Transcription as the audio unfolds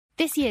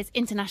This year's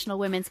International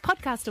Women's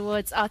Podcast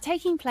Awards are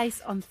taking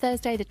place on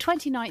Thursday, the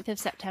 29th of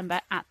September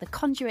at the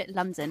Conduit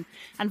London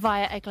and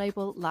via a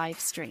global live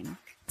stream.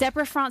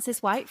 Deborah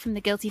Frances-White from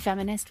The Guilty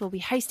Feminist will be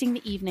hosting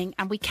the evening,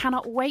 and we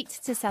cannot wait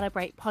to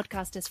celebrate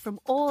podcasters from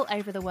all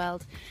over the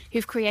world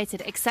who've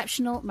created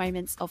exceptional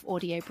moments of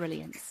audio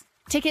brilliance.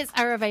 Tickets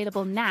are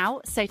available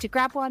now, so to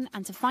grab one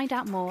and to find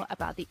out more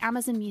about the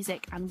Amazon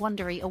Music and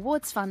Wondery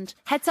Awards Fund,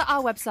 head to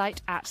our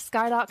website at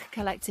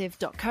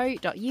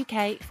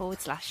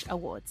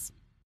skylarkcollective.co.uk/awards.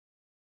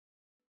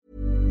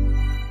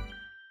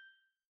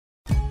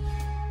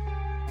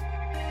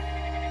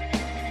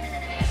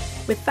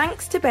 With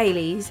thanks to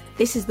Baileys,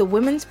 this is the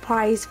Women's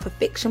Prize for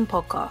Fiction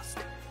podcast,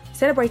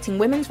 celebrating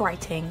women's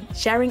writing,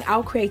 sharing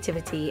our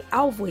creativity,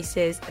 our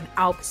voices, and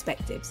our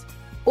perspectives,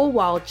 all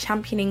while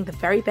championing the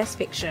very best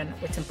fiction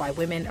written by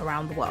women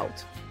around the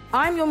world.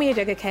 I'm Yomi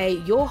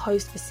Adegoke, your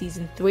host for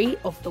season 3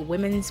 of the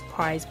Women's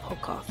Prize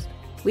podcast.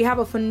 We have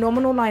a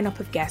phenomenal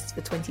lineup of guests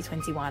for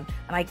 2021,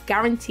 and I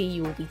guarantee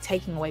you will be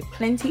taking away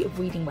plenty of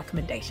reading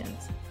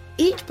recommendations.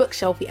 Each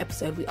Bookshelfie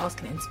episode, we ask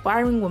an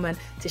inspiring woman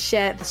to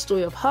share the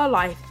story of her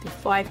life through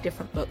 5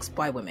 different books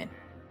by women.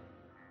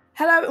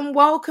 Hello and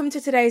welcome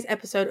to today's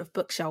episode of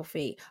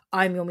Bookshelfie.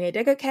 I'm Yomi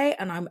Adegoke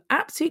and I'm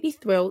absolutely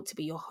thrilled to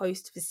be your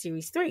host for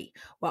Series 3,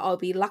 where I'll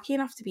be lucky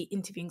enough to be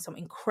interviewing some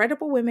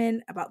incredible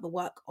women about the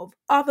work of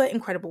other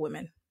incredible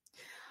women.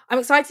 I'm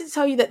excited to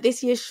tell you that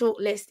this year's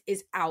shortlist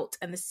is out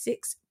and the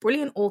 6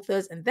 brilliant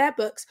authors and their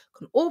books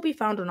can all be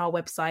found on our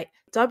website,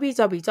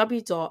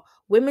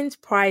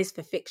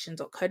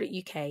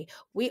 www.womensprizeforfiction.co.uk.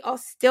 We are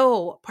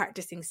still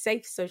practicing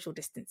safe social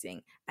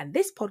distancing, and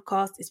this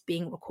podcast is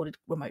being recorded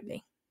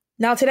remotely.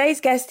 Now, today's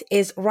guest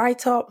is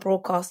writer,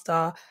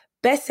 broadcaster,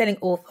 best-selling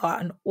author,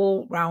 and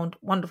all-round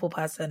wonderful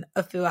person,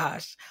 Afua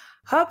Hirsch.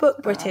 Her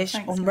book, British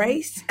on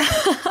Race,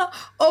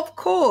 of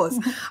course.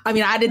 I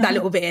mean, I added that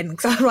little bit in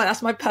because I'm like,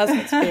 that's my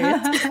personal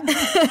experience.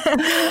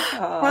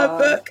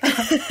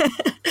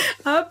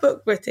 Her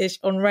book, British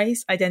on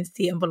Race,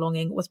 Identity and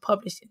Belonging, was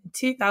published in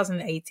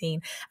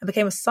 2018 and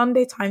became a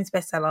Sunday Times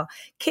bestseller,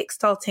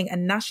 kickstarting a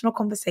national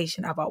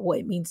conversation about what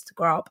it means to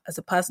grow up as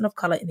a person of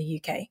colour in the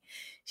UK.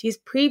 She has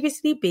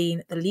previously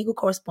been the legal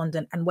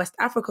correspondent and West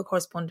Africa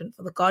correspondent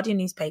for The Guardian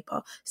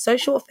newspaper,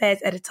 social affairs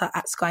editor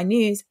at Sky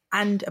News,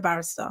 and a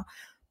barrister.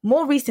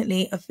 More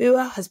recently,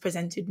 Afua has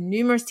presented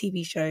numerous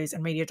TV shows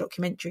and radio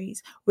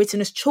documentaries, written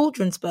a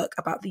children's book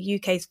about the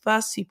UK's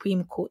first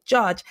Supreme Court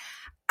judge,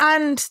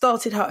 and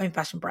started her own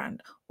fashion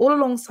brand, all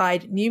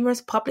alongside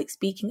numerous public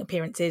speaking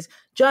appearances,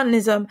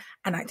 journalism,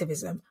 and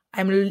activism.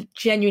 I'm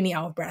genuinely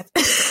out of breath.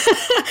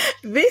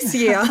 This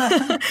year,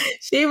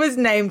 she was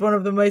named one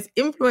of the most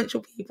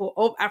influential people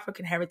of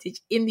African heritage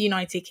in the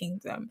United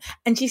Kingdom,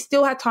 and she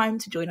still had time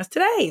to join us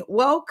today.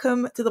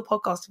 Welcome to the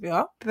podcast,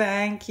 Afua.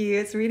 Thank you.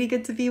 It's really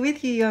good to be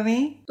with you,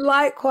 Yomi.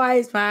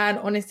 Likewise, man.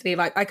 Honestly,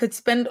 I could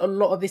spend a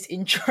lot of this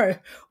intro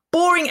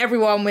boring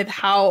everyone with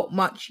how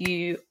much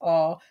you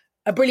are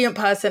a brilliant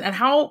person and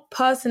how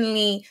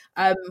personally,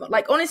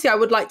 honestly, I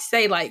would like to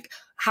say,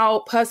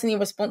 how personally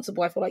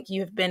responsible I feel like you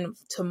have been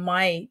to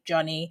my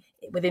journey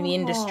within the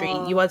industry.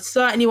 You are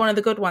certainly one of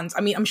the good ones.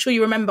 I mean, I'm sure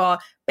you remember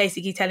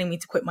basically telling me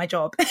to quit my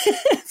job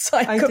so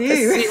I could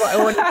pursue what I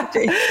wanted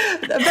to do.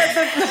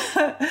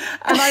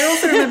 And I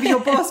also remember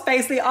your boss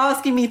basically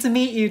asking me to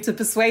meet you to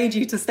persuade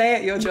you to stay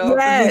at your job.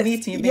 Yes, and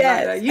meeting you, being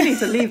like, you need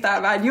to leave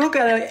that, man. You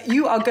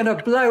are gonna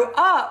blow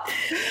up.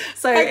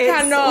 So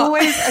it's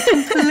always a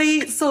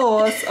complete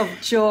source of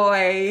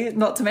joy,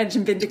 not to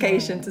mention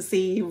vindication, to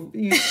see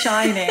you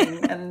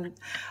shining. And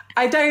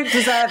I don't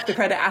deserve the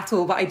credit at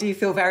all, but I do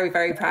feel very,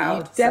 very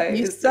proud.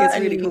 It's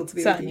really cool to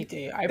be with you. You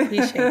do. I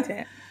appreciate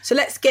it. So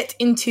let's get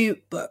into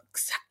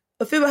books.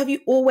 Afua, have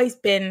you always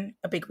been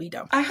a big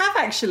reader? I have,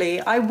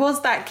 actually. I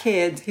was that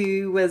kid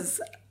who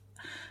was, I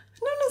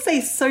don't want to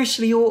say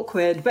socially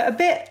awkward, but a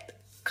bit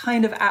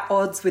kind of at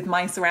odds with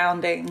my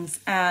surroundings.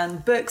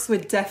 And books were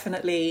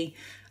definitely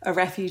a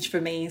refuge for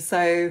me.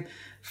 So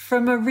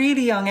from a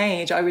really young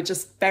age, I would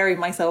just bury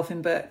myself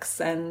in books,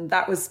 and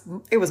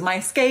it was my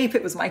escape.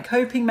 It was my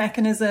coping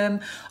mechanism.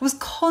 I was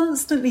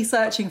constantly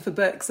searching for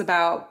books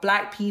about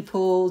Black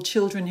people,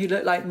 children who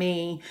look like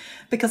me,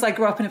 because I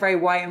grew up in a very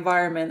white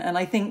environment. And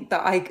I think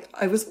that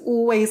I was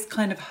always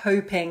kind of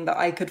hoping that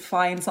I could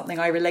find something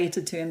I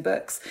related to in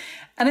books.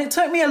 And it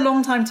took me a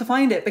long time to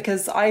find it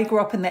because I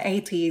grew up in the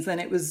 80s and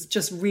it was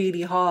just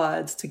really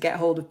hard to get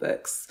hold of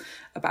books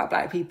about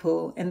Black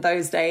people in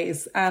those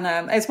days. And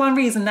it's one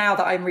reason now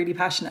that I'm really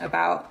passionate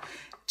about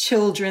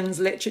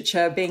children's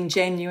literature being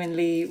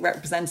genuinely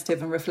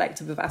representative and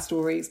reflective of our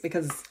stories,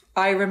 because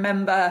I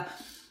remember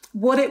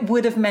what it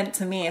would have meant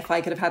to me if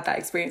I could have had that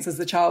experience as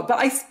a child. But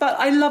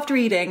I loved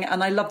reading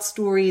and I loved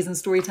stories and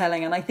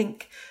storytelling. And I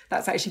think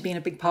that's actually been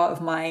a big part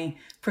of my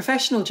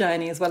professional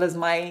journey as well as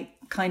my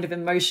kind of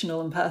emotional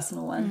and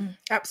personal one.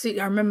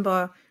 Absolutely. I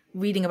remember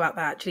reading about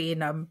that actually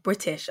in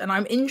British, and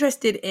I'm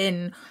interested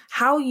in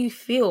how you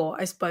feel,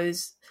 I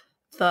suppose,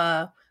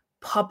 the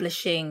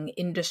publishing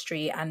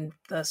industry and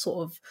the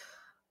sort of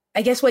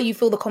I guess where you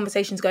feel the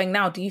conversation's going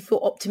now, do you feel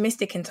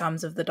optimistic in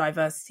terms of the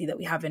diversity that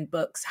we have in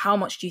books? How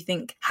much do you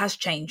think has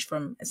changed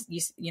from,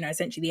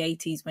 essentially the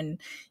 80s when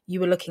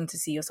you were looking to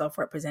see yourself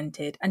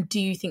represented? And do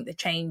you think the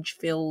change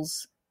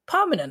feels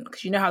permanent?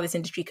 Because you know how this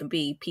industry can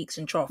be, peaks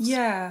and troughs.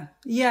 Yeah.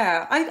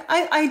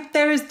 I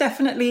there is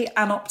definitely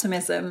an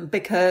optimism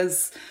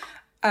because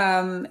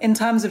in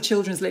terms of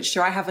children's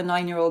literature, I have a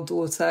 9-year-old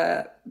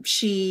daughter.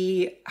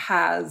 She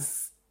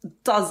has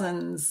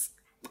dozens,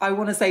 I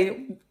want to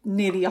say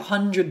nearly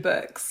 100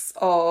 books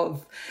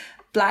of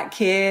Black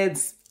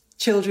kids,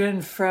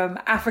 children from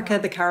Africa,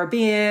 the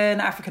Caribbean,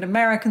 African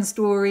American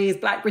stories,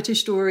 Black British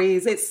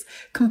stories. It's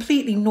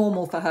completely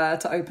normal for her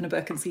to open a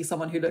book and see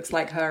someone who looks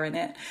like her in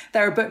it.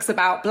 There are books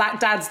about Black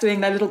dads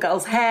doing their little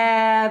girls'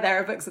 hair. There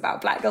are books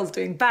about Black girls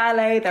doing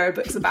ballet. There are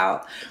books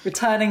about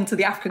returning to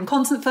the African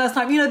continent first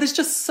time. There's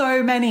just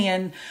so many.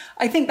 And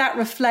I think that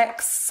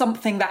reflects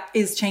something that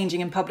is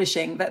changing in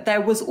publishing, that there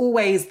was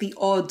always the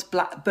odd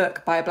Black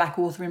book by a Black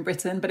author in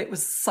Britain, but it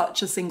was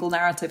such a single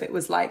narrative. It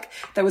was like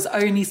there was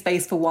only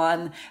space for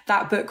one.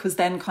 That book was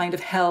then kind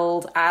of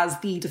held as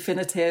the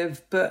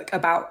definitive book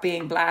about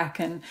being Black.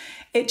 And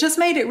it just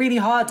made it really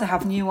hard to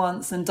have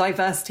nuance and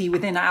diversity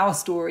within our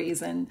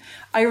stories. And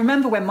I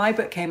remember when my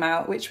book came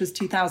out, which was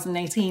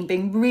 2018,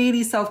 being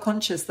really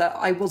self-conscious that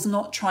I was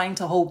not trying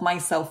to hold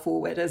myself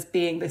forward as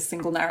being this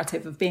single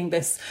narrative, of being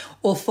this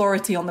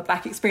authority on the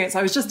Black experience.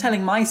 I was just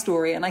telling my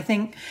story. And I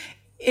think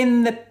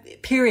in the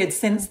period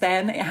since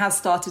then, it has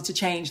started to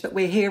change, that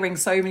we're hearing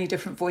so many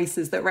different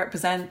voices that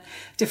represent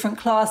different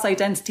class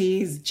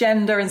identities,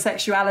 gender and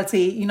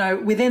sexuality.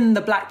 Within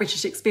the Black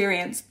British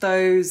experience,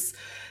 those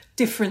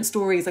different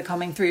stories are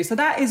coming through. So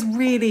that is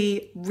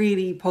really,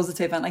 really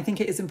positive. And I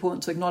think it is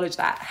important to acknowledge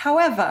that.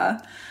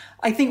 However,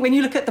 I think when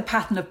you look at the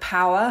pattern of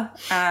power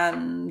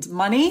and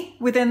money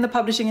within the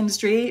publishing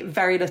industry,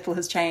 very little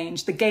has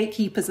changed. The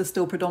gatekeepers are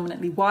still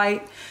predominantly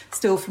white,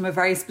 still from a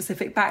very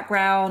specific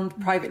background,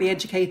 privately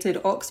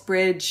educated,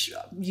 Oxbridge,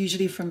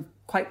 usually from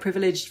quite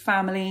privileged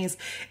families.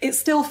 It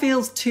still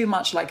feels too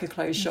much like a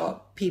closed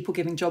shop, people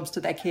giving jobs to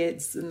their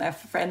kids and their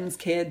friends'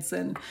 kids.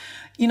 And,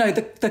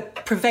 the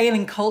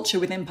prevailing culture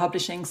within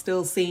publishing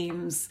still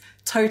seems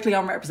totally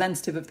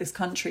unrepresentative of this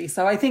country.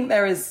 So I think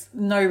there is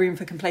no room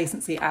for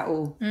complacency at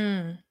all.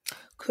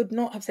 Could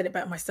not have said it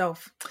better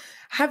myself.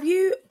 Have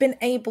you been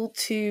able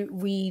to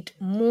read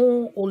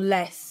more or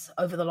less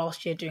over the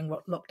last year during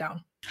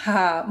lockdown?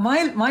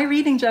 My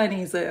reading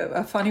journey is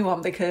a funny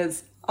one,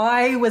 because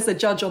I was a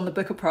judge on the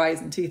Booker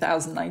Prize in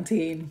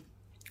 2019.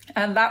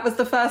 And that was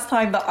the first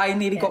time that I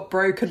nearly got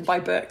broken by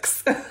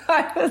books.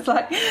 I was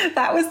like,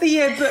 that was the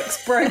year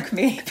books broke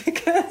me,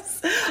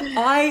 because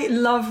I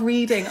love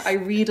reading. I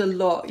read a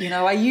lot.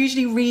 I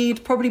usually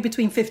read probably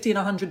between 50 and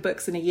 100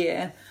 books in a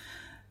year.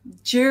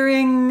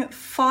 During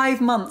 5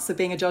 months of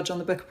being a judge on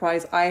the Booker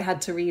Prize, I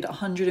had to read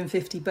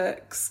 150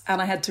 books,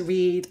 and I had to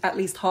read at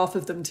least half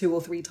of them 2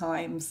 or 3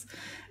 times.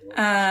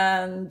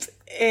 And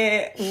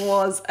it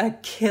was a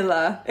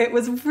killer. It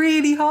was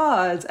really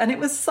hard. And it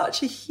was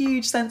such a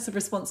huge sense of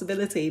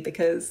responsibility,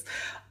 because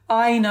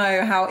I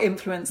know how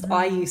influenced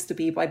I used to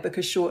be by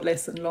Booker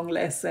shortlists and long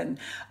lists. And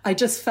I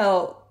just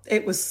felt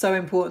it was so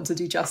important to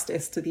do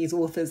justice to these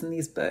authors and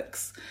these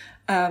books.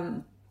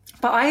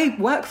 But I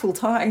work full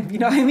time, you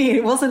know what I mean?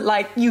 It wasn't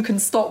like you can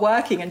stop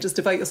working and just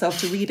devote yourself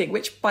to reading,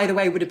 which, by the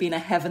way, would have been a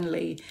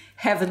heavenly,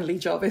 heavenly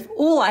job. If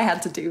all I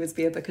had to do was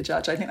be a Booker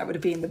judge, I think that would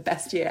have been the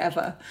best year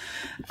ever.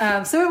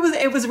 So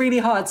it was really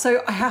hard.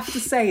 So I have to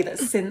say that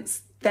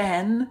since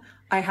then,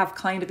 I have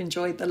kind of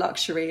enjoyed the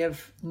luxury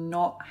of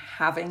not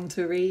having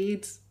to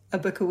read a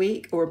book a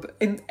week, or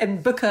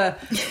in Booker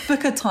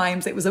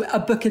times, it was a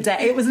book a day.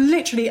 It was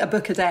literally a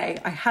book a day.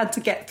 I had to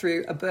get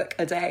through a book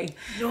a day.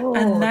 Lord.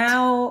 And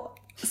now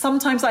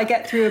sometimes I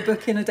get through a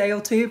book in a day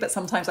or 2, but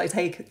sometimes I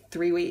take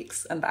 3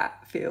 weeks, and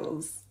that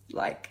feels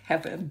like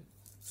heaven.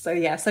 So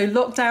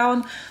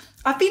lockdown,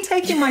 I've been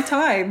taking my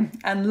time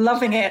and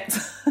loving it.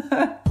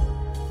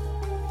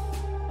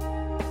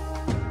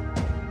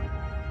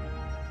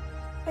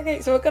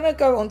 Okay, so we're going to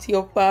go on to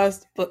your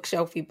first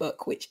bookshelfie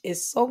book, which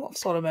is Song of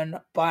Solomon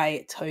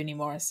by Toni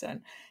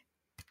Morrison.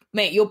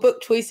 Mate, your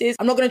book choices,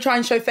 I'm not going to try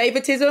and show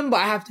favoritism, but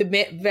I have to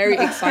admit, very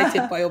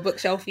excited by your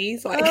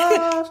bookshelfies.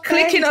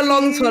 Clicking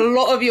along to a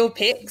lot of your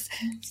picks.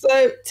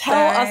 So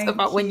tell us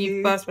about when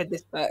you first read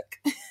this book.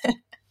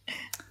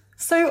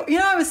 So,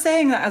 I was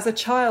saying that as a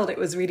child, it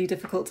was really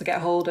difficult to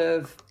get hold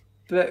of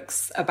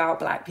books about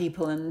Black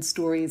people and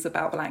stories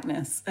about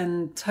Blackness.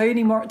 And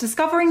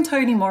discovering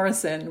Toni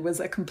Morrison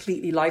was a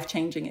completely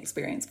life-changing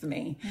experience for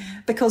me,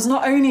 because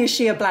not only is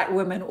she a Black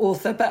woman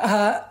author, but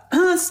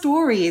her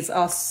stories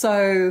are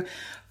so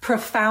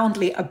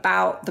profoundly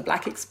about the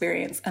Black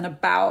experience and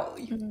about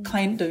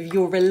kind of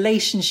your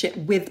relationship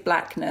with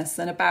Blackness,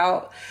 and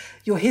about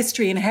your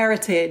history and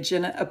heritage,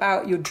 and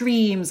about your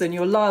dreams and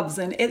your loves.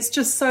 And it's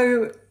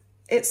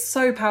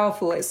so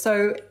powerful. It's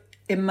so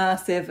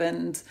immersive,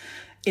 and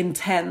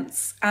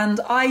intense. And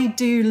I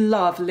do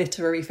love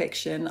literary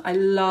fiction. I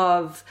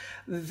love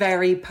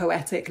very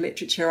poetic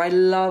literature. I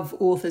love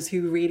authors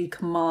who really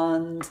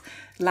command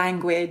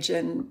language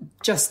and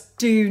just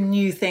do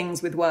new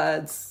things with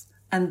words.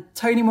 And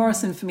Toni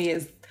Morrison for me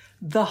is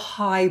the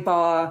high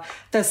bar.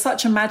 There's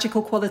such a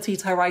magical quality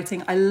to her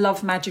writing. I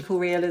love magical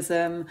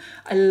realism.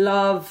 I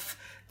love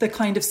the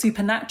kind of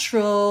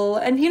supernatural.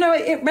 And, you know,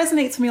 it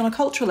resonates with me on a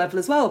cultural level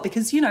as well,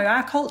 because, you know,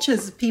 our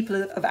cultures,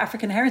 people of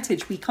African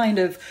heritage, we kind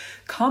of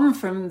come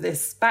from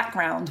this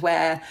background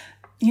where,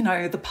 you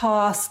know, the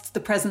past, the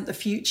present, the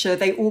future,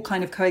 they all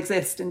kind of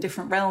coexist in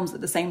different realms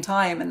at the same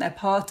time. And they're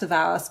part of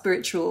our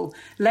spiritual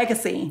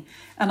legacy.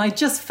 And I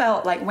just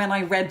felt like when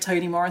I read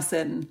Toni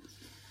Morrison,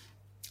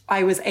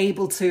 I was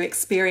able to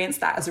experience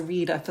that as a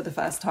reader for the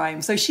first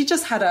time. So she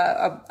just had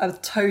a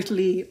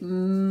totally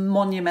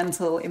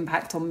monumental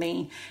impact on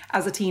me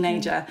as a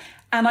teenager.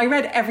 And I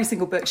read every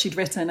single book she'd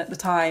written at the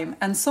time.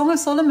 And Song of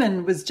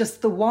Solomon was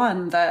just the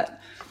one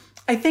that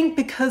I think,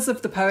 because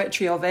of the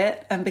poetry of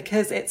it and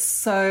because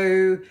it's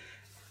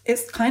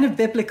kind of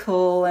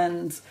biblical,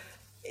 and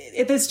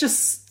there's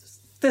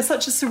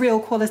such a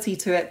surreal quality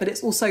to it, but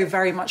it's also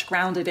very much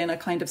grounded in a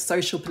kind of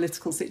social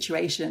political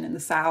situation in the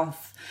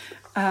South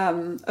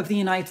of the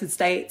United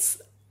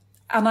States.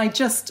 And it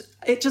just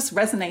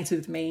resonated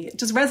with me. It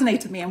just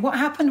resonated with me. And what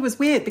happened was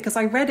weird, because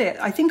I read it,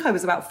 I think I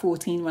was about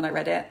 14 when I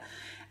read it.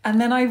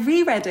 And then I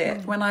reread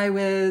it when I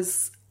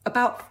was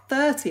about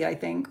 30, I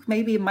think,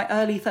 maybe in my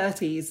early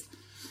 30s.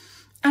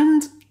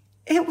 And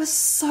it was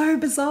so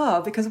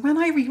bizarre, because when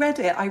I reread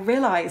it, I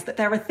realized that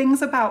there are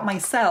things about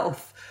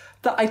myself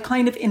that I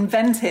kind of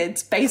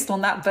invented based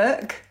on that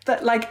book,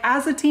 that, like,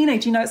 as a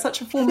teenager, you know, it's such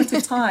a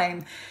formative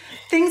time.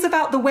 Things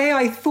about the way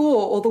I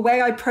thought or the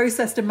way I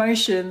processed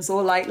emotions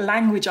or like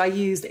language I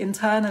used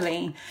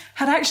internally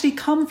had actually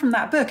come from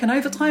that book. And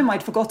over time,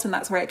 I'd forgotten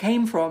that's where it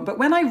came from. But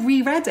when I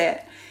reread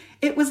it,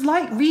 it was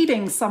like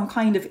reading some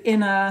kind of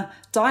inner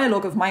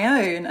dialogue of my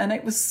own. And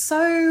it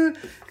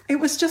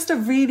was just a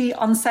really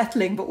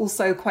unsettling, but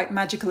also quite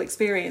magical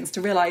experience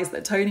to realize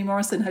that Toni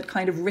Morrison had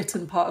kind of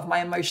written part of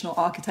my emotional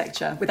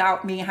architecture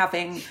without me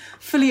having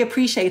fully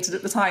appreciated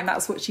at the time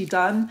that's what she'd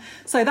done.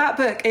 So that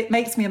book, it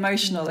makes me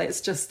emotional. It's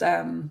just,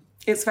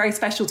 it's very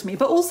special to me.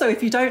 But also,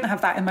 if you don't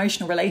have that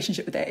emotional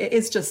relationship with it, it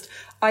is just,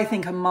 I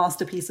think, a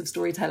masterpiece of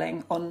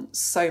storytelling on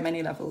so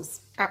many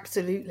levels.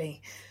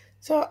 Absolutely.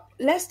 So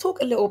let's talk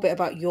a little bit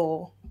about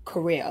your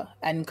career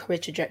and career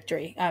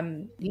trajectory,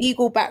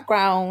 legal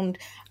background,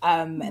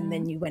 and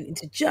then you went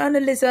into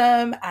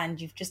journalism, and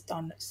you've just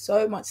done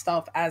so much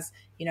stuff, as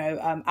you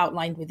know,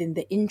 outlined within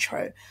the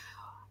intro.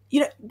 You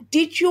know,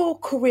 did your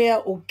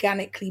career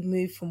organically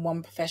move from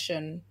one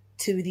profession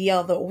to the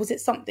other, or was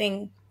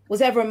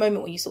there ever a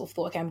moment where you sort of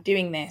thought, okay, I'm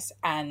doing this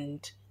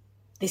and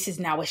this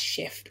is now a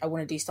shift, I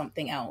want to do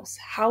something else?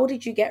 How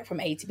did you get from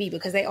A to B?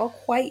 Because they are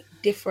quite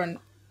different,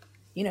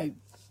 you know,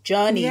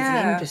 journeys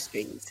and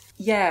industries.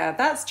 Yeah,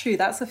 that's true.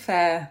 That's a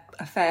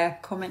fair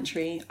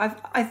commentary.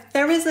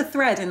 There is a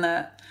thread in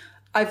that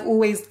I've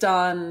always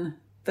done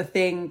the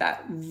thing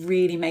that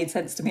really made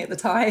sense to me at the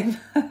time.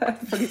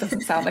 Probably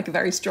doesn't sound like a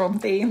very strong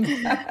theme.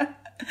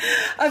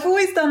 I've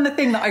always done the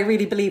thing that I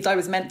really believed I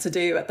was meant to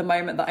do at the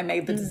moment that I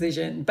made the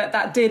decision. But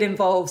that did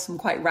involve some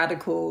quite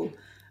radical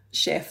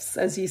shifts,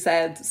 as you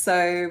said.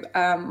 So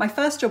my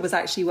first job was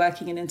actually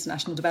working in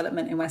international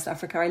development in West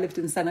Africa. I lived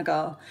in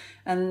Senegal.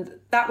 And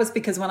that was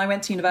because when I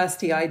went to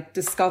university, I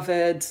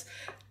discovered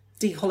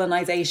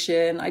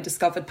decolonization. I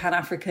discovered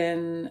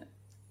Pan-African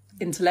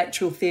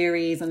intellectual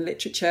theories and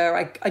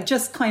literature. I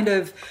just kind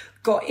of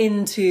got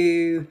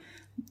into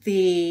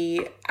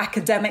the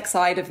academic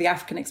side of the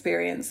African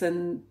experience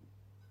and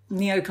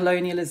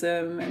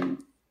neocolonialism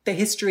and the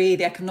history,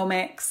 the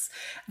economics.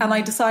 And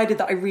I decided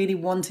that I really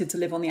wanted to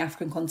live on the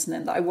African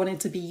continent, that I wanted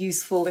to be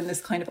useful in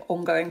this kind of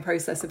ongoing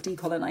process of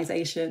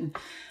decolonization.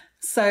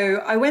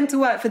 So I went to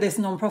work for this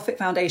nonprofit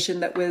foundation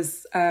that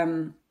was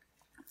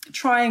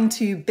trying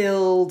to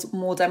build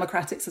more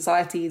democratic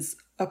societies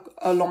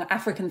along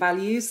African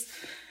values.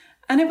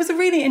 And it was a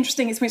really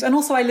interesting experience. And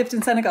also I lived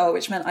in Senegal,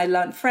 which meant I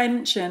learned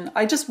French, and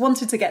I just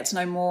wanted to get to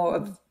know more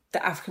of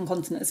the African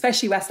continent,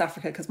 especially West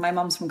Africa, because my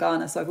mum's from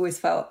Ghana. So I've always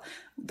felt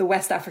the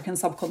West African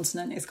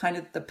subcontinent is kind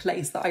of the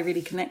place that I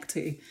really connect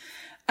to.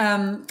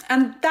 And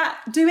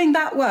doing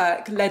that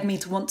work led me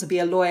to want to be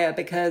a lawyer,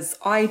 because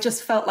I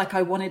just felt like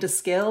I wanted a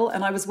skill.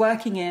 And I was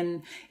working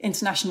in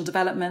international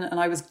development, and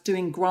I was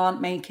doing grant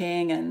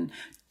making and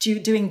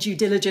doing due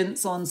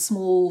diligence on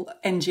small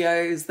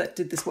NGOs that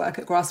did this work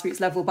at grassroots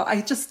level. But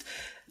I just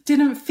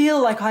didn't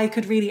feel like I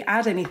could really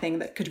add anything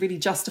that could really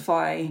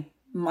justify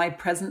my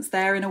presence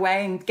there in a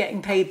way, and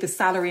getting paid the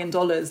salary in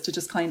dollars to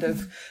just kind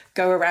of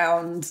go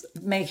around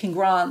making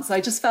grants.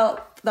 I just felt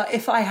that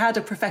if I had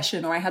a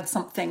profession or I had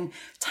something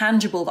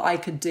tangible that I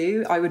could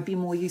do, I would be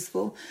more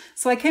useful.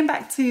 So I came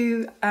back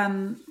to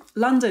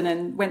London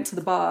and went to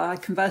the bar. I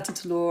converted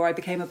to law. I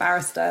became a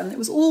barrister. And it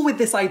was all with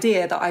this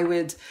idea that I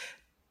would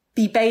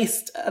be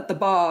based at the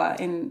bar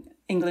in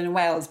England and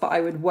Wales, but I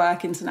would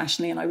work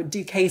internationally, and I would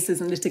do cases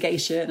and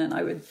litigation, and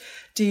I would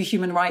do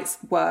human rights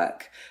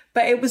work.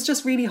 But it was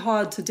just really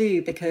hard to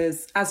do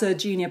because as a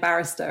junior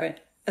barrister,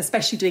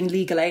 especially doing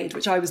legal aid,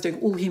 which I was doing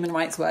all human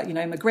rights work, you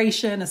know,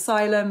 immigration,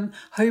 asylum,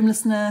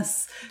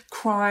 homelessness,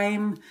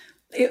 crime.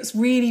 It was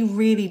really,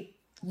 really,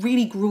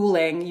 really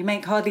grueling. You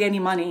make hardly any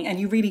money and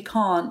you really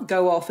can't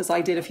go off, as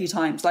I did a few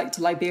times, like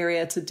to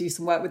Liberia to do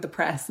some work with the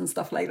press and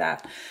stuff like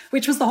that,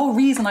 which was the whole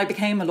reason I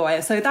became a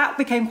lawyer. So that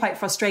became quite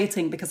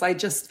frustrating because I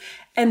just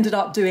ended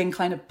up doing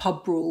kind of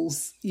pub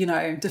brawls, you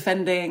know,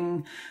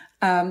 defending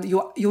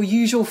your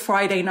usual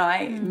Friday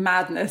night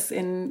madness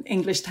in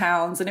English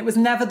towns. And it was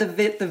never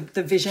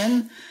the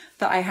vision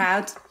that I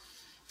had.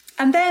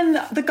 And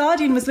then The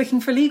Guardian was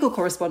looking for a legal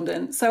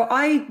correspondent. So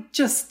I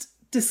just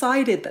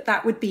decided that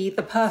that would be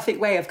the perfect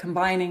way of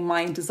combining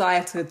my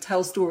desire to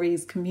tell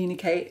stories,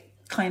 communicate,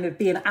 kind of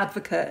be an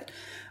advocate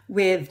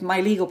with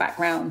my legal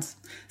background.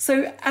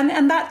 So,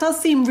 and that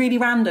does seem really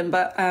random,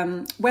 but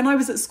when I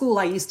was at school,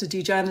 I used to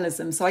do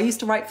journalism. So I used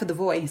to write for The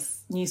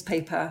Voice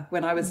newspaper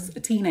when I was a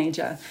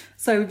teenager.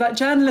 So, but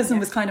journalism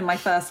was kind of my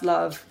first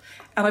love.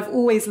 And I've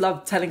always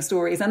loved telling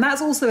stories. And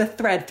that's also a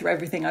thread through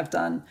everything I've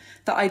done,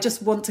 that I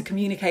just want to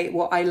communicate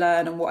what I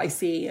learn and what I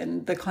see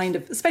and the kind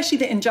of, especially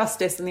the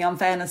injustice and the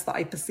unfairness that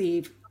I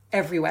perceive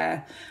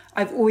everywhere.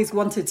 I've always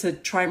wanted to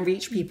try and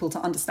reach people to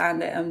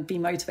understand it and be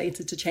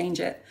motivated to change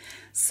it.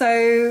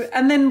 So,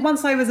 and then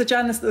once I was a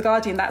journalist at The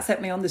Guardian, that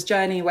set me on this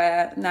journey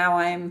where now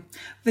I'm,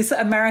 this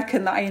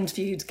American that I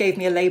interviewed gave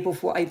me a label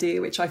for what I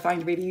do, which I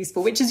find really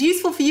useful, which is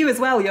useful for you as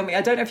well, Yomi.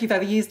 I don't know if you've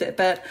ever used it,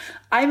 but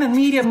I'm a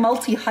media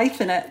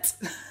multi-hyphenate.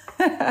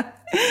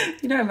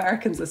 You know,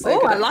 Americans are so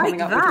good at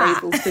coming up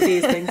with labels for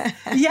these things.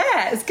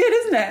 Yeah, it's good,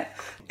 isn't it?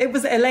 It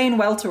was Elaine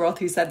Welteroth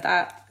who said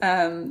that.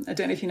 I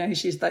don't know if you know who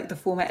she's, like the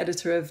former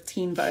editor of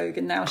Teen Vogue,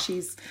 and now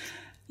she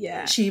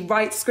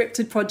writes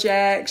scripted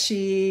projects,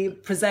 she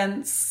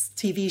presents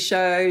TV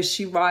shows,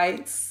 she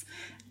writes,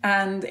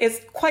 and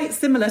it's quite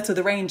similar to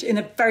the range in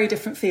a very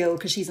different field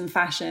because she's in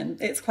fashion.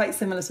 It's quite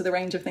similar to the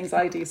range of things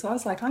I do. So I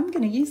was like, I'm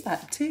going to use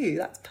that too.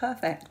 That's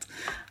perfect.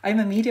 I'm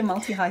a media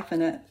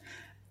multi-hyphenate.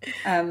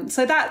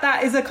 So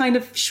that is a kind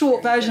of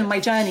short version of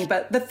my journey,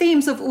 but the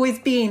themes have always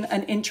been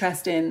an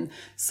interest in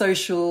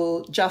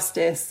social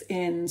justice,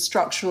 in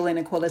structural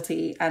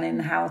inequality, and in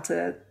how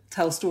to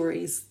tell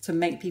stories to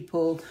make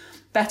people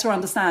better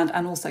understand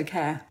and also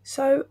care.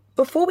 So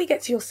before we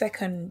get to your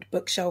second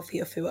bookshelf,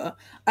 Afua,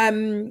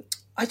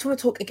 I just want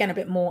to talk again a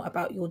bit more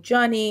about your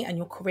journey and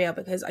your career,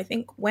 because I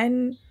think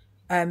when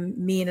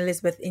me and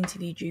Elizabeth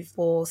interviewed you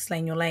for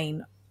Slaying Your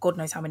Lane, God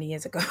knows how many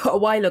years ago, a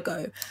while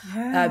ago.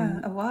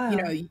 Yeah, a while. You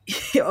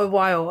know, a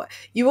while.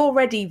 You're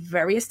already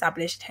very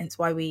established, hence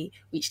why we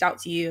reached out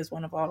to you as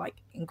one of our like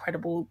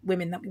incredible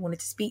women that we wanted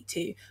to speak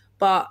to.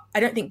 But I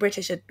don't think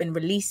British had been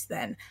released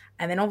then.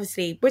 And then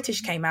obviously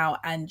British came out,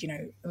 and, you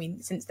know, I mean,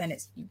 since then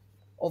it's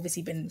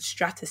obviously been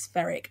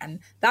stratospheric, and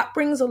that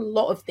brings a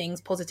lot of things,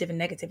 positive and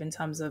negative, in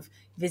terms of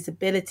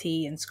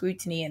visibility and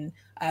scrutiny. And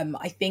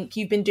I think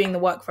you've been doing the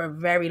work for a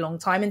very long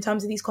time in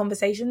terms of these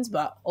conversations,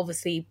 but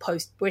obviously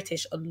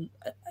post-British,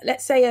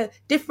 let's say a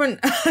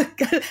different,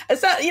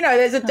 you know,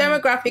 there's a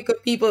demographic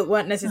of people that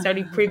weren't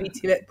necessarily privy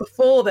to it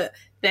before that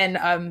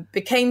then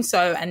became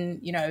so. And,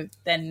 you know,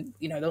 then,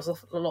 you know, there was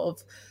a lot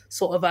of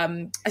sort of,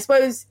 I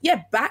suppose,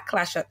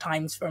 backlash at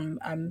times from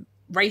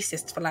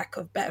racist, for lack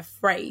of a better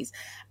phrase.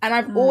 And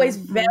I've always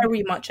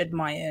very much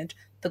admired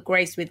the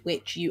grace with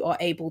which you are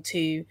able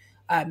to,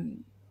 I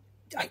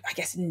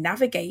guess,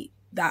 navigate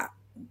that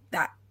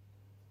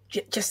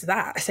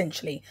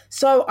essentially.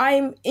 So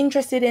I'm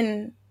interested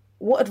in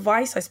what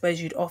advice I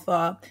suppose you'd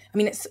offer. I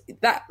mean, it's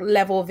that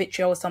level of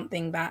vitriol is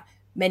something that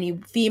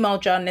many female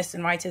journalists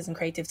and writers and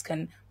creatives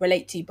can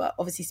relate to, but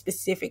obviously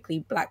specifically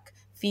Black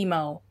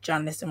female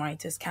journalists and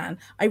writers can.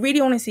 I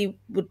really honestly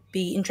would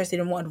be interested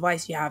in what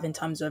advice you have in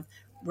terms of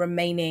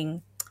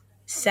remaining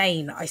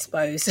sane, I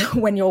suppose,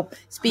 when you're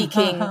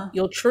speaking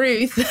your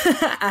truth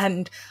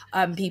and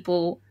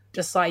people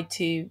decide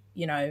to,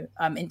 you know,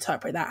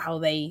 interpret that how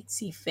they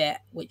see fit,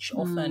 which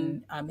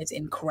often is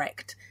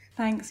incorrect.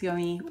 Thanks,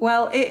 Yomi.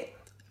 Well,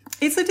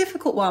 it's a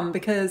difficult one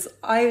because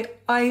I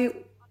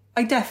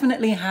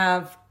definitely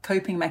have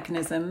coping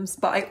mechanisms,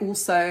 but I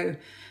also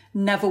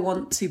never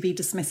want to be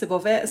dismissive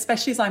of it,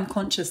 especially as I'm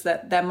conscious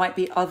that there might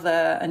be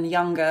other and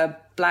younger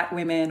Black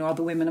women or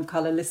other women of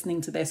colour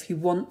listening to this who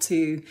want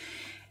to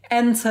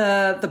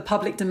enter the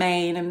public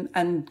domain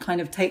and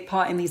kind of take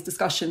part in these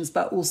discussions,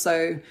 but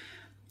also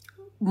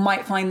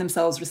might find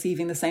themselves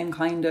receiving the same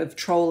kind of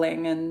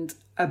trolling and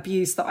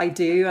abuse that I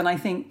do. And I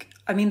think,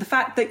 I mean, the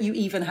fact that you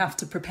even have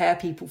to prepare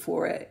people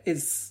for it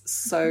is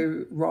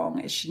so wrong.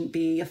 It shouldn't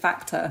be a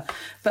factor.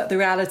 But the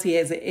reality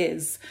is it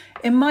is.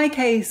 In my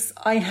case,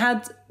 I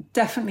had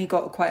definitely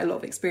got quite a lot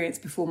of experience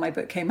before my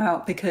book came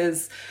out,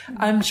 because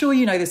I'm sure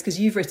you know this because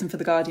you've written for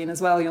The Guardian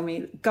as well,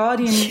 Yomi.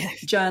 Guardian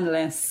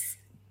journalists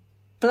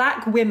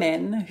Black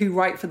women who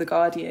write for The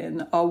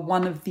Guardian are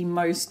one of the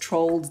most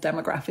trolled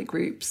demographic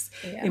groups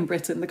in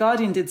Britain. The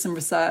Guardian did some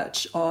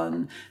research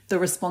on the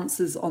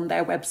responses on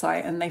their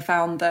website, and they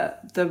found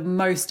that the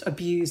most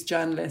abused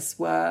journalists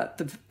were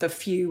the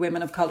few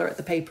women of colour at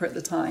the paper at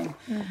the time.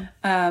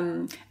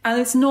 And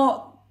it's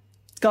not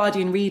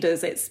Guardian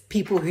readers, it's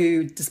people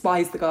who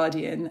despise The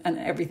Guardian and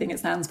everything it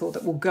stands for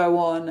that will go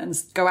on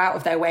and go out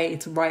of their way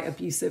to write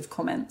abusive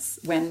comments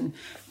when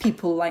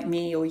people like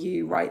me or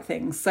you write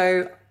things.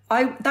 So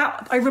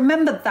I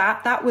remember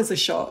that was a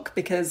shock,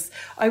 because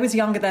I was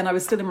younger then. I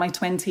was still in my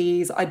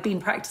 20s. I'd been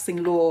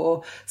practicing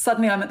law.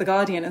 Suddenly I'm at The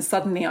Guardian, and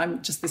suddenly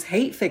I'm just this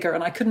hate figure,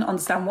 and I couldn't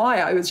understand why.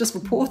 I was just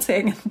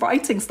reporting and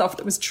writing stuff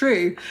that was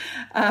true.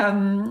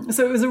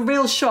 So it was a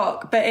real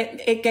shock, but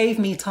it gave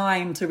me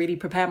time to really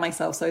prepare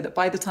myself, so that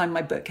by the time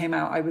my book came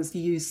out, I was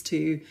used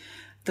to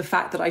the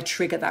fact that I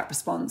trigger that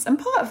response. And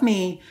part of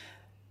me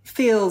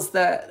feels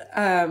that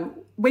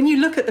when you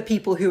look at the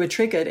people who are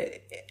triggered,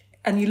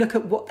 and you look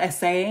at what they're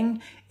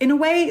saying, in a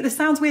way, this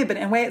sounds weird, but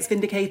in a way it's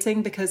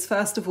vindicating, because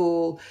first of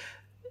all,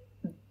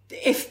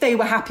 if they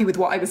were happy with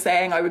what I was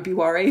saying, I would be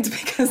worried,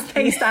 because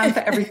they stand for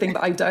everything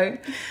that I don't.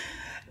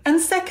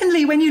 And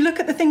secondly, when you look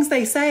at the things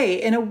they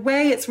say, in a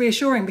way it's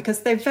reassuring,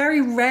 because they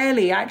very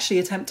rarely actually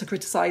attempt to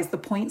criticize the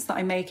points that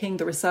I'm making,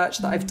 the research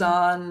that I've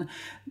done,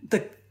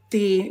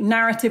 the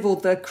narrative or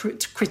the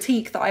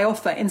critique that I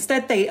offer.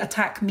 Instead, they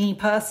attack me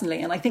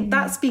personally. And I think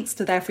that speaks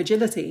to their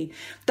fragility,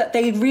 that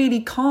they really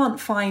can't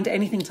find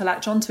anything to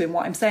latch onto in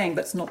what I'm saying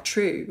that's not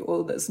true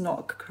or that's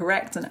not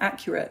correct and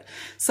accurate.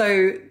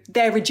 So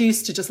they're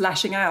reduced to just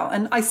lashing out.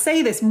 And I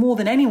say this more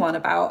than anyone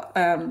about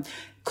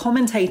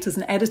commentators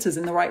and editors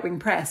in the right-wing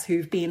press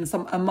who've been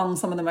among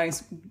some of the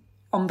most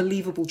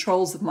unbelievable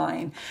trolls of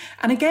mine,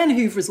 and again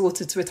who've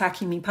resorted to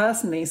attacking me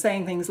personally,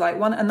 saying things like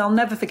and I'll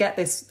never forget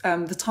this,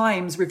 the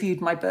Times reviewed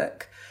my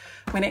book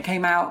when it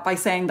came out by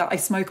saying that I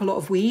smoke a lot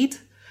of weed.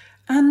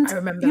 And I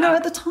remember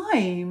at the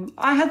time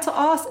I had to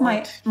ask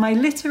my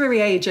literary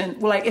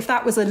agent, like, if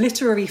that was a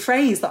literary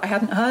phrase that I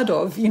hadn't heard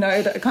of,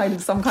 that kind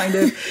of some kind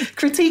of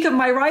critique of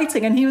my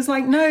writing. And he was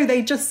like, no,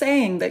 they're just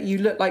saying that you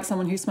look like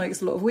someone who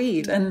smokes a lot of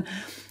weed. And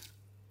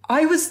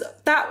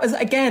that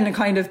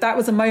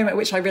was a moment at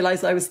which I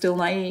realized I was still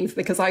naive,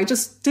 because I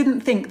just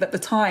didn't think that the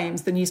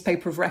Times, the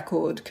newspaper of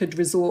record, could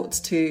resort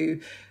to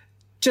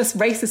just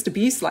racist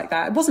abuse like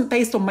that. It wasn't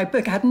based on my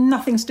book. It had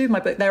nothing to do with my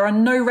book. There are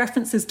no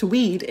references to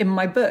weed in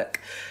my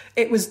book.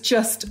 It was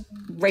just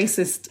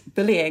racist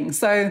bullying.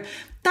 So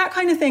that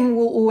kind of thing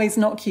will always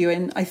knock you.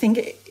 And I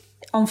think,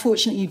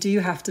 unfortunately, you do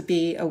have to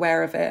be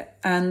aware of it.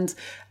 And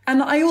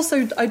I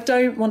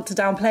don't want to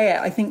downplay it.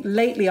 I think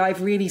lately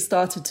I've really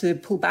started to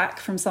pull back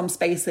from some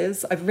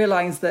spaces. I've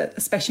realized that,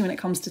 especially when it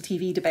comes to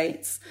TV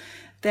debates,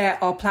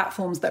 there are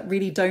platforms that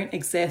really don't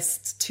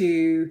exist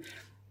to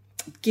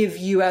give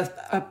you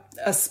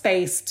a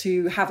space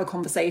to have a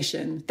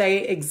conversation.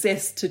 They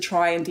exist to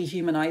try and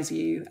dehumanize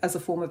you as a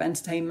form of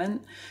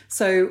entertainment.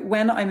 So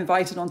when I'm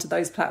invited onto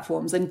those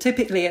platforms, and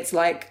typically it's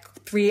like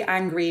 3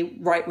 angry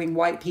right-wing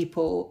white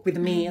people with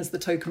me as the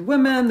token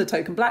woman, the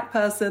token black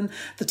person,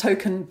 the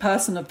token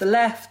person of the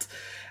left.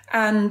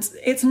 And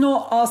it's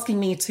not asking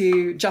me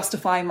to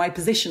justify my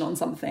position on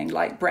something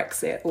like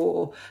Brexit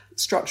or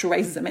structural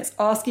racism. It's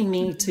asking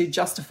me to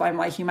justify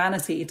my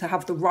humanity, to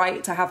have the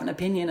right to have an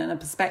opinion and a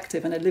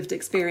perspective and a lived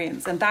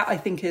experience. And that, I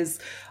think, is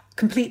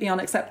completely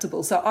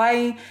unacceptable. So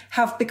I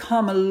have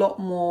become a lot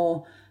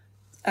more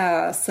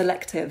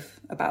selective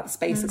about the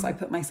spaces I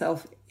put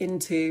myself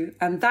into.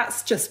 And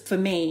that's just, for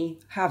me,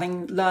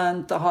 having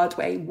learned the hard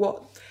way,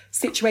 what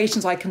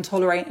situations I can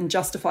tolerate and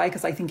justify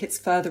because I think it's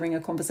furthering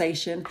a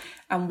conversation,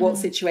 and what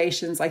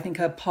situations I think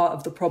are part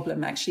of the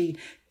problem, actually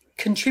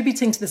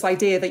contributing to this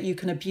idea that you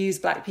can abuse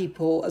Black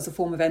people as a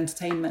form of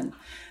entertainment.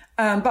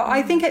 But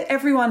I think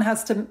everyone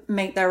has to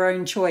make their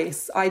own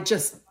choice. I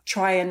just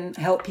try and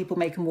help people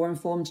make a more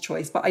informed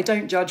choice, but I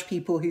don't judge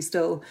people who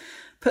still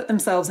put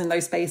themselves in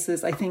those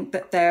spaces. I think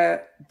that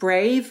they're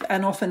brave,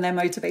 and often they're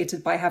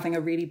motivated by having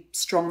a really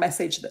strong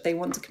message that they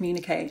want to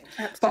communicate.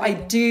 Absolutely. But I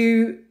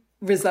do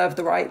reserve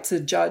the right to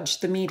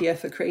judge the media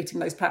for creating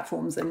those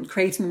platforms and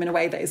creating them in a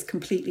way that is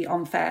completely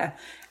unfair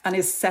and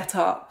is set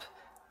up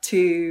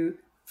to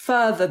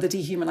further the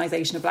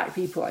dehumanization of Black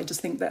people. I just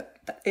think that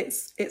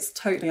it's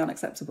totally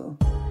unacceptable.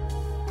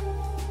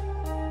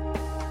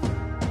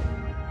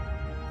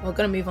 We're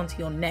going to move on to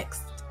your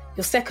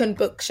second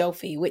book,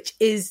 Shelfie, which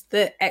is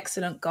The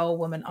Excellent Girl,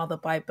 Woman, Other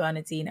by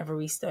Bernardine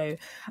Evaristo.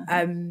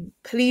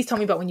 Please tell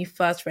me about when you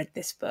first read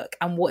this book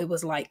and what it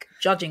was like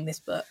judging this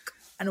book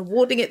and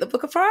awarding it the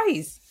Booker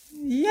Prize.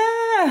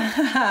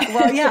 Yeah.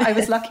 Well, yeah, I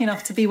was lucky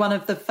enough to be one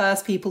of the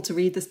first people to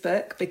read this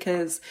book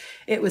because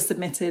it was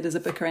submitted as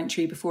a Booker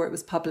entry before it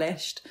was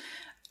published.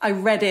 I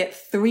read it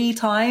 3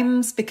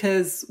 times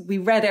because we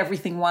read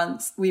everything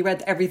once. We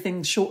read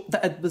everything short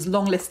that was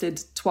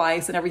longlisted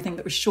twice and everything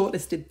that was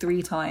shortlisted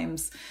 3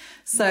 times.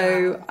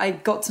 So wow. I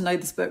got to know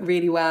this book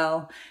really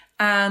well.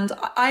 And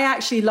I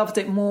actually loved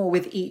it more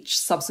with each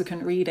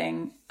subsequent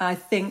reading. I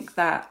think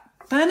that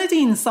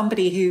Bernardine's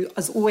somebody who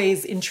has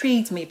always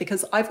intrigued me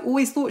because I've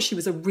always thought she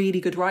was a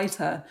really good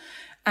writer,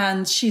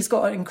 and she's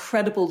got an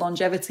incredible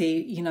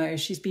longevity. You know,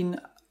 she's been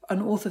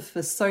an author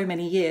for so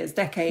many years,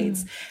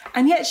 decades,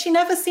 and yet she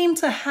never seemed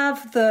to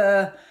have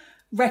the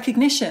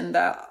recognition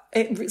that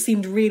it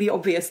seemed really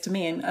obvious to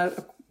me and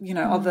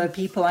other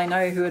people I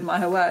know who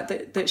admire her work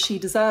that she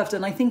deserved.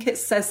 And I think it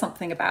says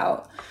something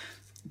about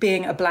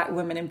being a Black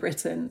woman in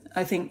Britain,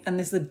 I think, and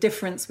there's a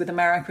difference with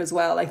America as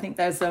well. I think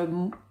there's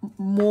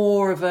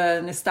more of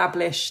an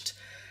established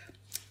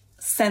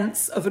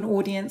sense of an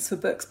audience for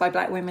books by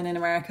Black women in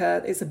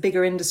America. It's a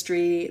bigger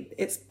industry,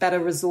 it's better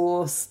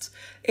resourced,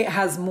 it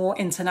has more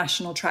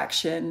international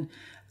traction.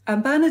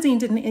 And Bernardine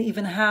didn't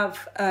even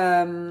have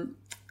an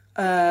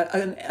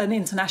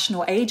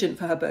international agent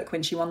for her book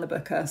when she won the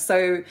Booker.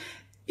 So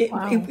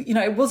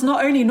it was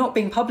not only not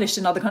being published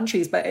in other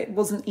countries, but there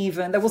wasn't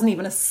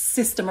even a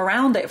system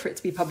around it for it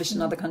to be published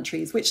in other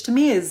countries, which to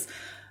me is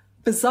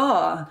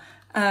bizarre.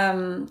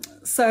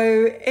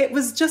 So it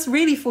was just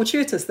really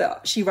fortuitous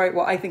that she wrote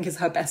what I think is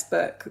her best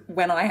book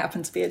when I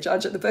happen to be a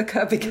judge at the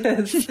Booker,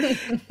 because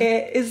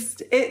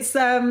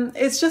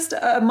it's just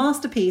a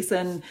masterpiece.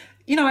 And,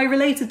 you know, I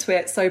related to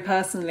it so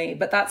personally,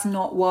 but that's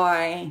not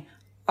why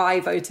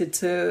I voted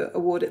to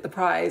award it the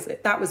prize.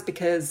 That was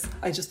because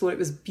I just thought it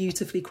was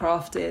beautifully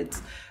crafted,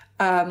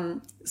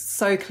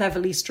 so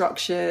cleverly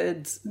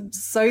structured,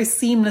 so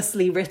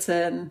seamlessly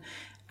written,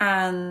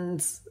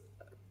 and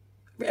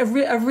a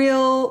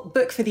real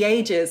book for the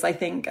ages. I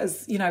think,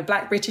 as you know,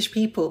 Black British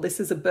people, this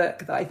is a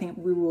book that I think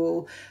we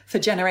will, for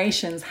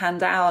generations,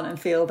 hand down and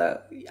feel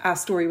that our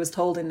story was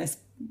told in this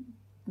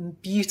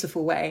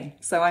beautiful way.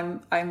 So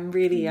I'm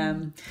really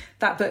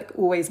that book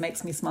always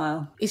makes me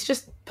smile. It's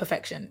just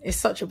perfection. It's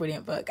such a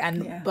brilliant book,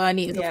 and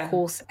Bernie is of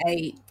course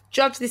a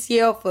judge this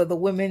year for the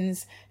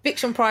Women's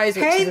Fiction Prize,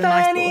 which is a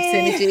nice little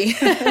synergy.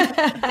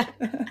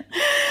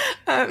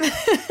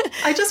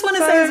 I just want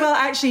to say as well,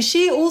 actually,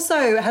 she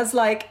also has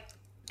like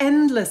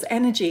endless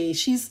energy.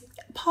 She's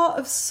part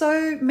of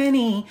so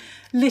many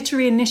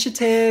literary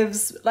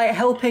initiatives, like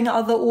helping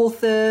other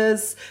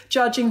authors,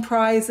 judging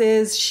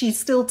prizes. She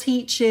still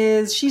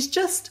teaches. She's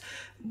just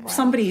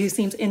somebody who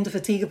seems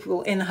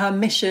indefatigable in her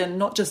mission,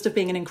 not just of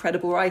being an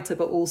incredible writer,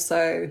 but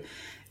also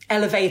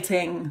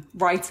elevating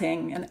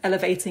writing and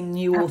elevating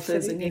new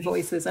authors and new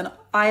voices. And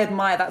I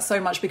admire that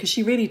so much, because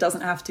she really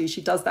doesn't have to.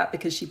 She does that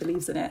because she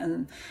believes in it.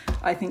 And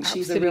I think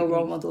she's a real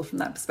role model from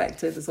that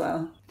perspective as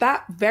well.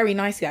 That very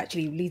nicely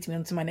actually leads me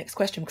on to my next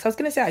question, because I was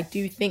going to say, I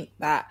do think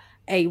that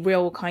a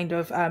real kind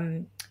of,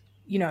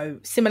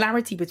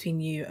 similarity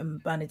between you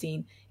and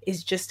Bernardine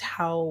is just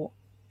how,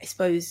 I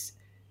suppose,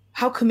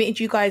 how committed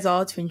you guys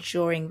are to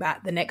ensuring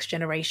that the next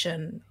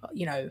generation,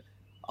 you know,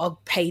 are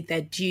paid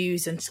their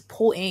dues and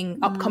supporting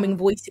upcoming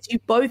voices. You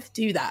both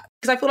do that,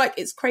 because I feel like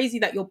it's crazy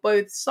that you're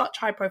both such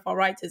high profile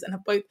writers and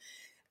have both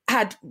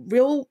had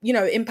real, you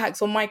know,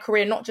 impacts on my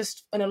career, not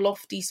just in a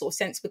lofty sort of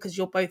sense because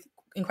you're both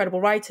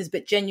incredible writers,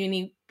 but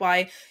genuinely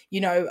by,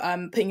 you know,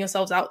 putting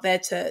yourselves out there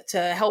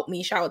to help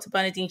me. Shout out to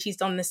Bernardine, she's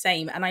done the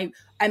same. And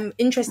I'm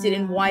interested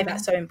in why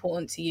that's so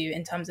important to you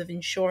in terms of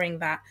ensuring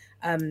that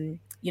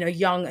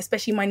young,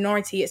 especially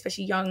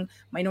young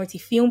minority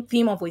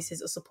female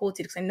voices are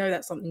supported, because I know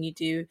that's something you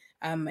do,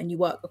 and you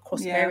work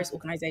across various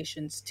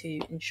organisations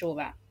to ensure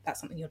that that's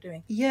something you're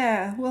doing.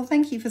 Yeah, well,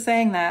 thank you for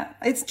saying that.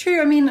 It's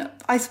true. I mean,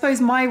 I suppose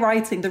my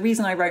writing, the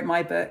reason I wrote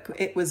my book,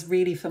 it was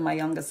really for my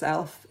younger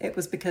self. It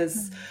was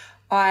because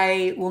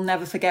I will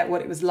never forget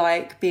what it was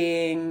like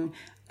being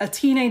a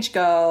teenage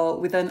girl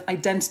with an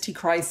identity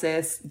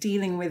crisis,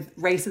 dealing with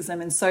racism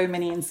in so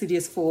many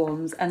insidious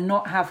forms, and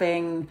not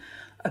having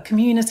a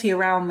community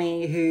around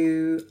me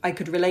who I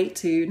could relate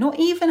to, not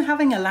even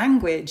having a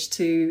language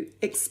to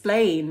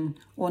explain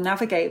or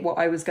navigate what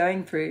I was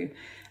going through.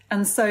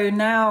 And so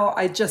now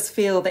I just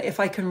feel that if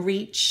I can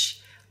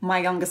reach my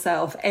younger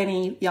self,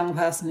 any young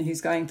person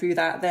who's going through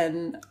that,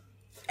 then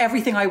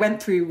everything I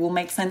went through will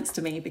make sense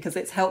to me, because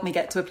it's helped me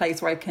get to a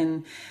place where I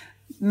can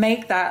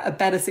make that a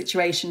better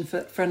situation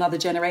for another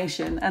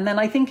generation. And then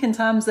I think in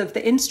terms of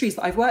the industries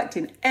that I've worked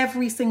in,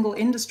 every single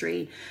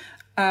industry,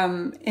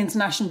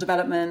 international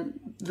development,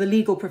 the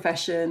legal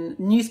profession,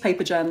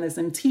 newspaper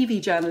journalism,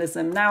 TV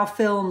journalism, now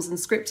films and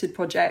scripted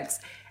projects,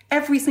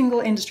 every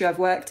single industry I've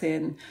worked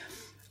in,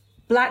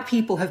 Black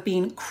people have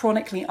been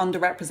chronically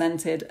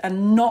underrepresented,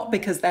 and not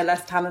because they're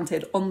less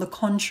talented, on the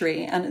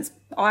contrary. And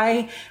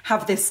I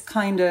have this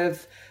kind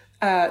of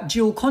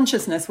dual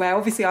consciousness where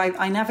obviously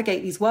I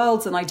navigate these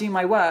worlds and I do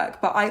my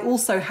work, but I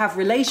also have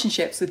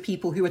relationships with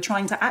people who are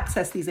trying to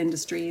access these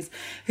industries,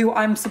 who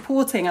I'm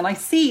supporting, and I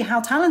see how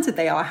talented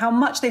they are, how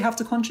much they have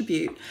to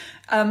contribute,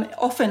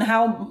 often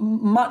how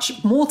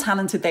much more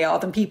talented they are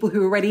than people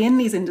who are already in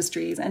these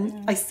industries,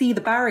 and I see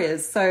the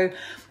barriers. So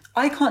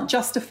I can't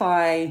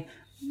justify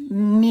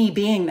me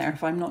being there,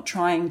 if I'm not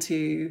trying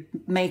to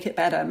make it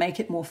better, make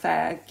it more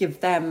fair,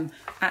 give them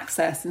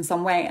access in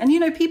some way. And, you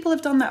know, people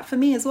have done that for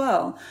me as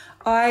well.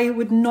 I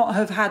would not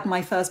have had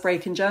my first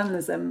break in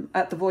journalism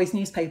at The Voice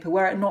newspaper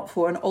were it not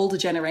for an older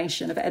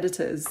generation of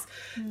editors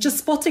just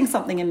spotting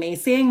something in me,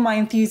 seeing my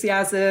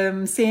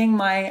enthusiasm, seeing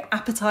my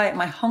appetite,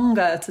 my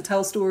hunger to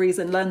tell stories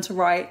and learn to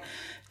write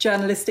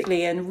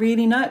journalistically, and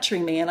really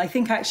nurturing me. And I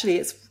think actually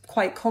it's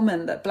quite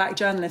common that Black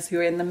journalists who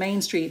are in the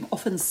mainstream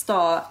often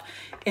start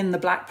in the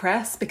Black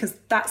press, because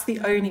that's the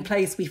only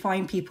place we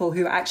find people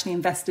who are actually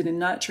invested in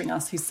nurturing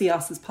us, who see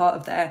us as part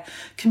of their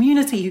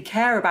community, who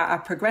care about our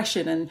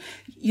progression. And,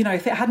 you know,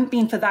 if it hadn't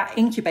been for that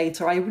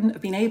incubator, I wouldn't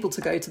have been able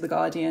to go to The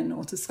Guardian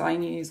or to Sky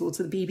News or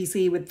to the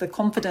BBC with the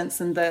confidence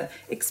and the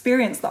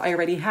experience that I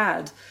already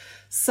had.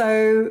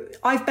 So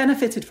I've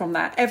benefited from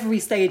that. Every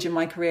stage in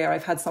my career,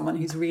 I've had someone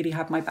who's really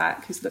had my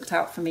back, who's looked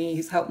out for me,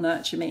 who's helped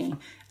nurture me.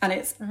 And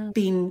it's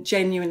been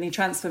genuinely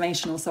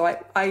transformational. So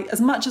I,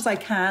 as much as I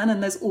can,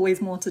 and there's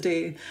always more to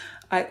do,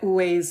 I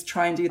always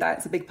try and do that.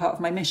 It's a big part of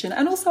my mission.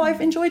 And also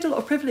I've enjoyed a lot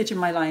of privilege in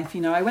my life.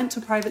 You know, I went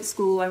to private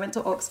school, I went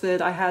to Oxford,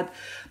 I had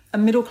a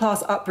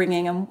middle-class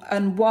upbringing.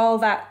 And while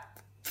that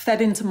fed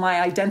into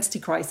my identity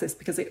crisis,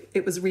 because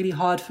it was really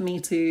hard for me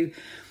to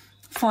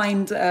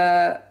find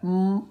a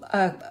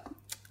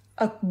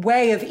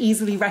way of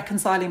easily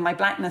reconciling my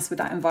Blackness with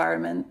that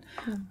environment,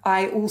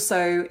 I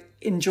also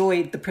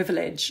enjoyed the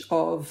privilege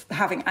of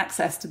having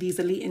access to these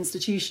elite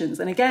institutions.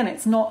 And again,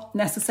 it's not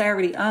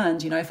necessarily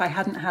earned. You know, if I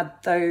hadn't had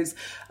those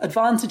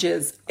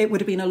advantages, it would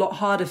have been a lot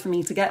harder for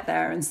me to get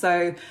there. And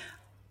so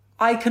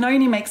I can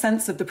only make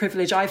sense of the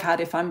privilege I've had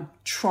if I'm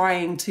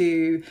trying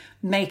to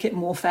make it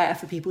more fair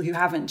for people who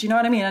haven't. Do you know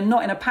what I mean? And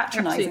not in a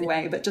patronizing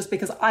way, but just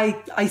because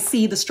I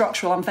see the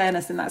structural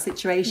unfairness in that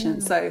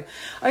situation. So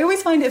I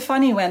always find it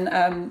funny when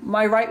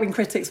my right-wing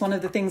critics, one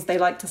of the things they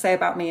like to say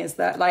about me is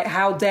that, like,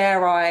 how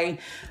dare I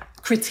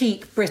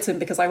critique Britain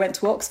because I went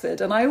to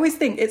Oxford? And I always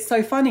think it's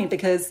so funny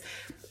because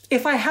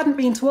if I hadn't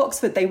been to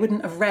Oxford, they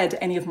wouldn't have read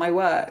any of my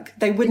work.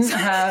 They wouldn't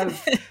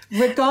have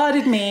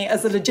regarded me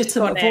as a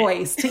legitimate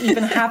voice to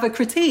even have a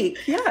critique.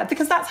 Yeah,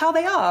 because that's how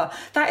they are.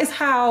 That is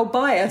how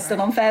biased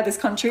and unfair this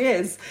country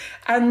is.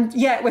 And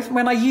yet,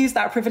 when I use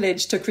that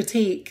privilege to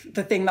critique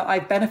the thing that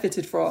I've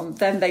benefited from,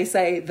 then they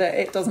say that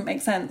it doesn't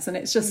make sense. And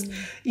it's just,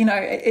 you know,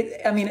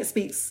 it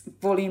speaks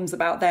volumes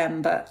about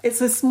them. But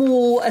it's a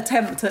small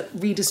attempt at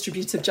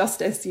redistributive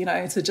justice, you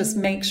know, to just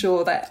make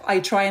sure that I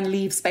try and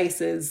leave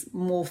spaces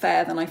more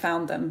fair than I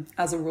found them,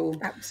 as a rule.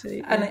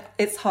 Absolutely. And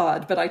it's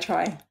hard, but I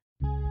try.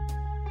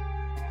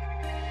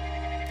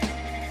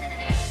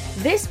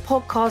 This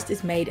podcast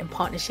is made in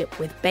partnership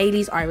with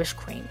Bailey's Irish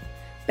Cream.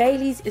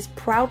 Bailey's is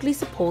proudly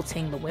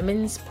supporting the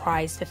Women's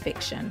Prize for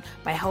Fiction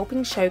by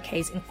helping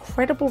showcase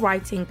incredible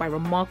writing by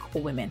remarkable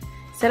women,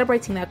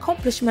 celebrating their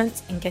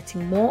accomplishments and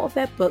getting more of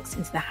their books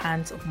into the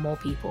hands of more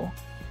people.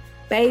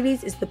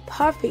 Bailey's is the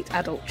perfect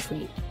adult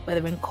treat,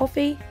 whether in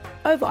coffee,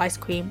 over ice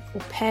cream, or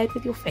paired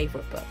with your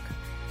favourite book.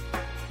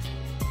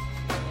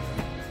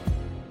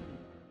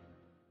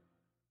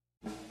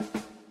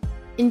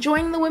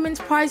 Enjoying the Women's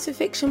Prize for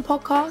Fiction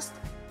podcast?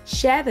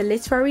 Share the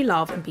literary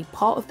love and be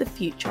part of the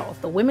future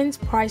of the Women's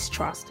Prize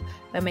Trust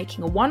by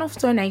making a one-off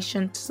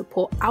donation to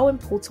support our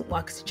important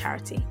work as a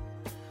charity.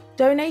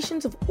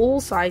 Donations of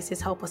all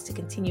sizes help us to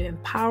continue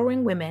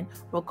empowering women,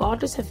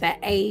 regardless of their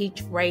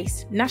age,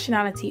 race,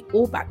 nationality,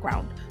 or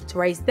background, to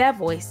raise their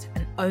voice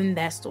and own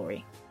their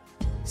story.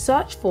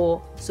 Search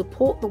for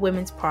Support the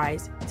Women's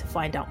Prize to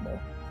find out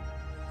more.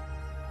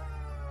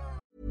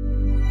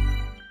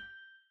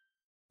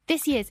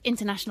 This year's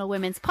International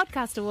Women's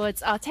Podcast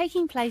Awards are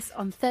taking place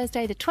on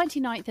Thursday, the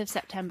 29th of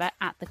September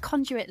at the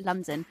Conduit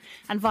London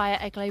and via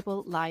a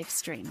global live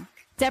stream.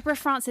 Deborah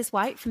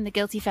Frances-White from The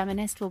Guilty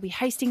Feminist will be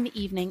hosting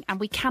the evening, and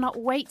we cannot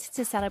wait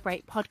to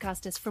celebrate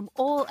podcasters from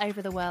all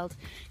over the world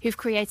who've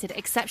created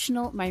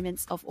exceptional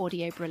moments of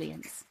audio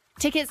brilliance.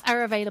 Tickets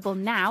are available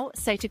now,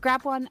 so to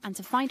grab one and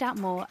to find out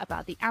more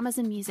about the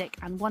Amazon Music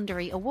and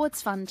Wondery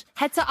Awards Fund,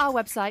 head to our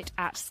website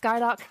at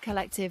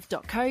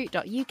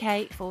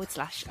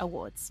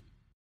skylarkcollective.co.uk/awards.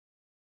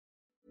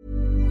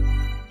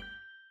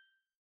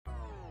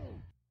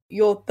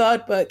 Your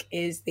third book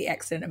is The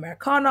Excellent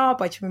Americana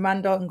by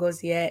Chimamanda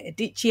Ngozi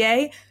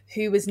Adichie,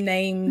 who was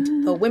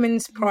named the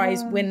Women's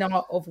Prize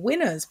winner of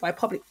winners by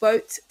public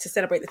vote to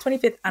celebrate the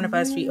 25th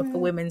anniversary of the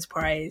Women's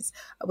Prize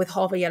with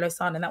Half a Yellow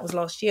Sun, and that was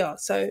last year.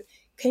 So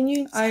can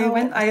you tell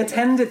I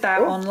attended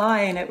that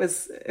online. It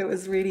was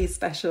really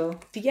special.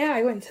 Yeah,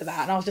 I went to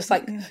that and I was just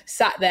like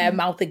sat there,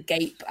 mouth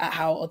agape at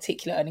how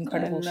articulate and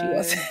incredible she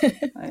was.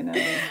 I know,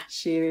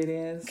 she really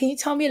is. Can you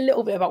tell me a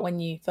little bit about when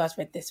you first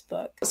read this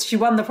book? She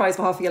won the prize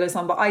for Half a Yellow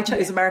Sun, but I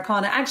chose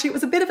Americana. Actually, it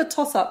was a bit of a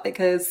toss-up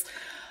because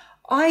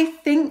I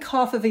think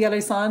Half of a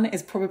Yellow Sun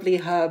is probably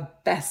her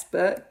best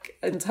book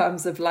in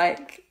terms of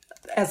like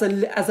as a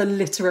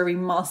literary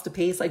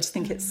masterpiece. I just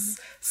think it's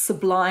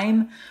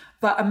sublime.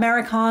 But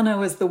Americana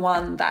was the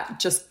one that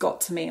just got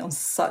to me on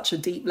such a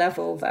deep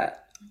level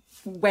that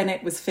when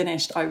it was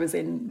finished, I was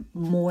in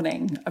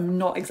mourning. I'm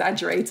not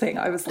exaggerating.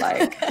 I was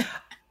like,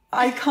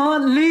 I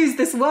can't lose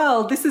this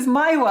world. This is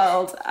my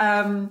world.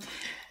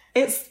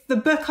 It's the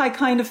book I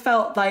kind of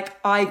felt like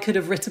I could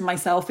have written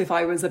myself if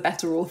I was a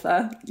better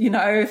author,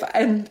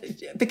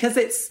 because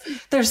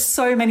there's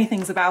so many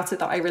things about it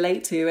that I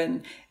relate to,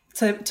 and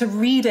to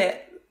read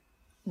it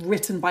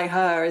written by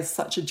her is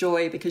such a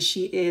joy, because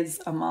she is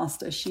a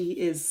master. She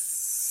is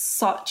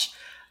such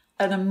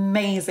an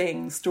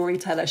amazing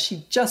storyteller.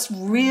 She just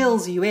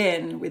reels you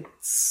in with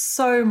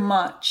so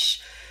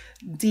much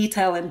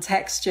detail and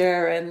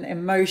texture and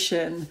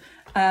emotion.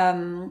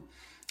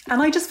 And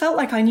I just felt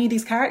like I knew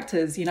these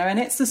characters, and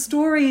it's a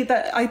story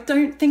that I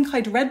don't think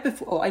I'd read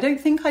before. I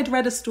don't think I'd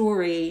read a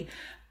story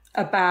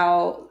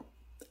about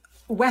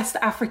West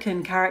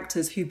African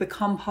characters who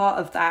become part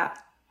of that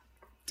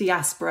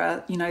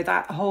diaspora,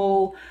 that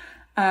whole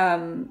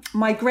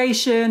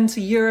migration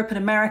to Europe and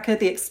America,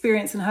 the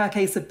experience in her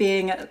case of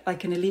being at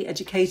like an elite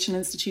education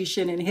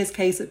institution, in his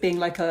case of being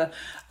like a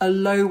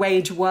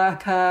low-wage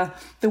worker,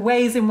 the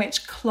ways in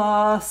which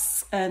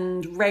class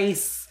and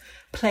race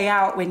play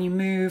out when you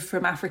move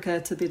from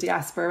Africa to the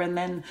diaspora, and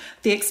then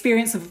the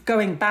experience of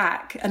going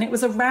back. And it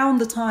was around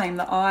the time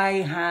that I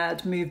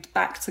had moved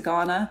back to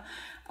Ghana.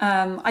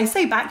 I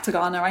say back to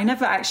Ghana. I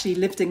never actually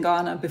lived in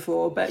Ghana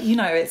before, but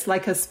it's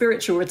like a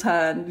spiritual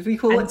return. We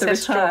call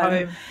Ancestral it the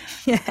return. Home.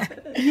 Yeah.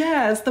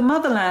 Yeah, it's the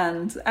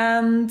motherland.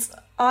 And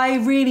I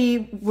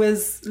really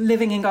was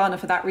living in Ghana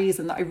for that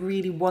reason, that I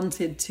really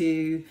wanted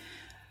to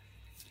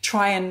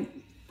try and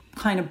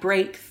kind of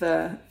break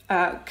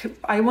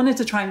I wanted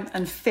to try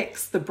and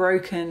fix the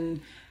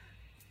broken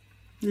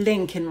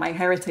link in my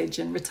heritage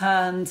and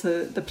return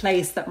to the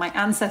place that my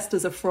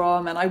ancestors are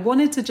from. And I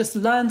wanted to just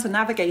learn to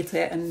navigate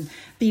it and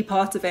be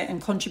part of it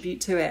and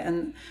contribute to it.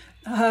 And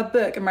her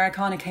book,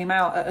 Americana, came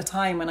out at a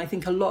time when I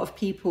think a lot of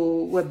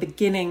people were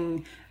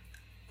beginning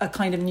a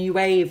kind of new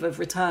wave of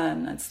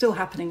return. It's still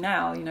happening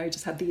now,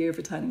 just had the Year of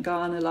Return in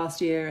Ghana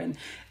last year. And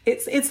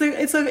it's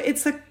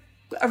a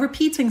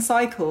repeating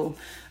cycle,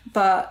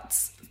 but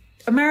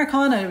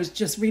Americana was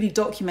just really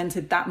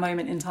documented that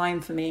moment in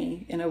time for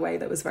me in a way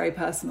that was very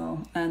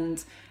personal.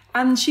 And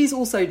she's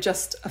also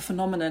just a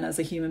phenomenon as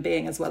a human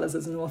being as well as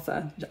an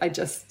author.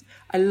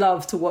 I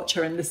love to watch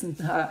her and listen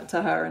to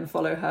her and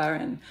follow her.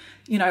 And,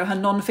 her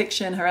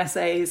nonfiction, her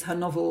essays, her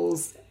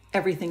novels,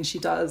 everything she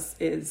does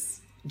is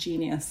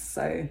genius.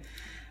 So,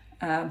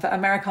 but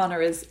Americana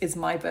is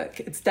my book.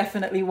 It's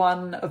definitely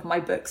one of my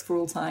books for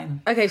all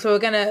time. Okay, so we're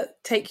going to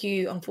take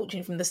you,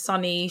 unfortunately, from the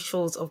sunny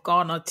shores of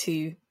Ghana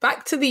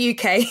back to the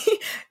UK,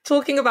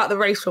 talking about the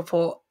race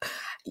report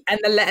and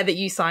the letter that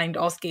you signed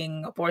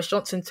asking Boris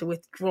Johnson to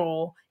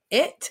withdraw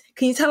it.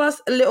 Can you tell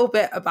us a little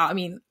bit about,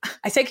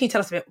 I say can you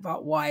tell us a bit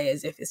about why,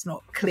 as if it's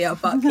not clear,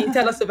 but can you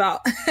tell us about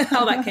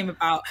how that came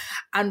about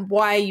and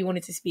why you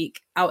wanted to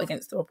speak out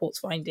against the report's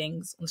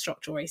findings on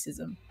structural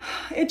racism?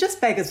 It just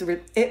beggars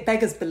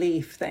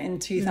belief that in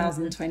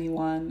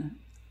 2021,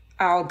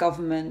 our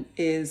government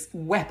is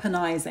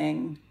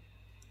weaponizing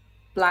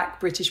Black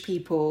British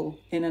people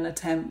in an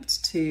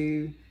attempt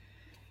to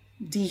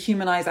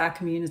dehumanize our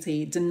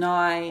community,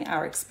 deny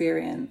our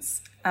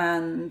experience,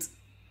 and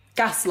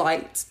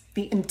gaslight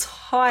the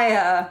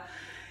entire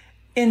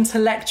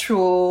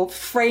intellectual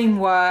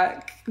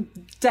framework,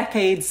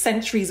 decades,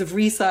 centuries of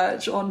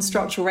research on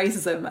structural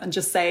racism, and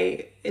just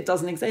say it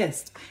doesn't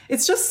exist.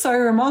 It's just so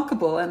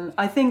remarkable. And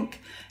I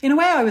think, in a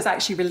way, I was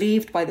actually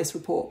relieved by this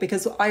report,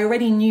 because I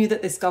already knew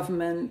that this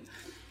government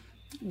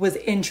was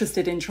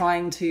interested in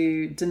trying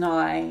to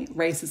deny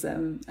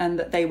racism, and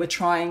that they were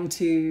trying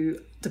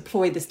to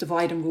deploy this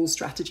divide and rule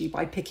strategy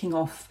by picking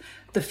off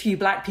the few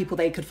Black people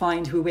they could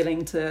find who were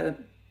willing to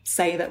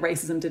say that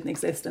racism didn't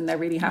exist, and they're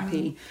really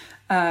happy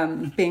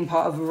being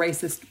part of a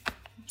racist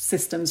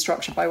system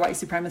structured by white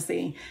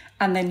supremacy,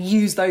 and then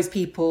use those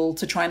people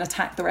to try and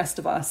attack the rest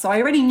of us. So I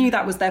already knew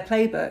that was their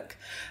playbook.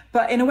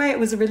 But in a way, it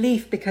was a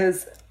relief,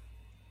 because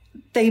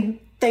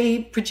they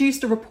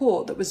produced a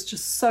report that was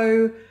just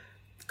so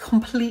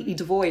completely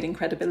devoid in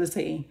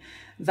credibility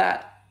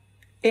that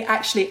it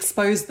actually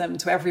exposed them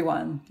to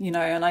everyone,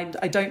 and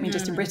I don't mean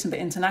just in Britain, but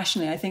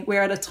internationally. I think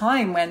we're at a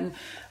time when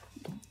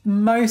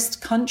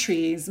most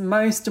countries,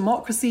 most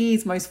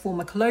democracies, most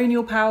former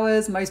colonial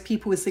powers, most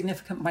people with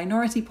significant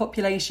minority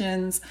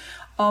populations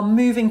are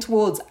moving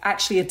towards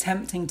actually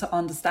attempting to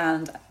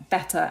understand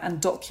better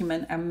and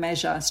document and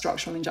measure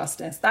structural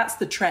injustice. That's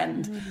the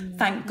trend,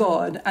 thank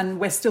God. And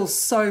we're still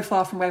so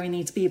far from where we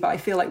need to be, but I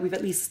feel like we've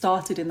at least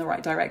started in the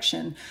right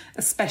direction,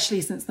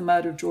 especially since the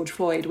murder of George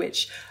Floyd,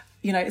 which,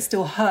 it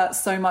still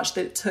hurts so much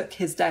that it took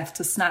his death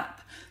to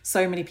snap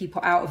so many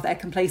people out of their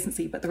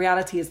complacency. But the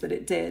reality is that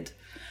it did.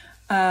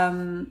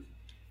 And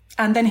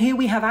then here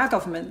we have our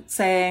government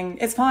saying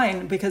it's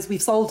fine because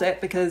we've solved it,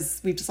 because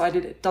we've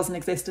decided it doesn't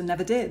exist and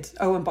never did.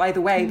 Oh, and by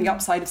the way, the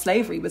upside of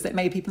slavery was it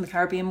made people in the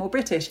Caribbean more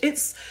British.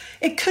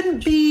 It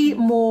couldn't be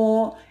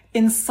more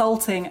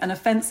insulting and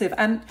offensive.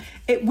 And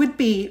it would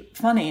be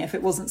funny if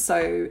it wasn't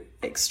so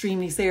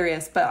extremely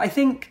serious. But I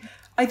think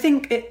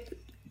it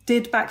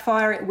did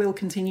backfire. It will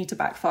continue to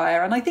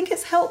backfire. And I think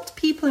it's helped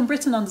people in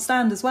Britain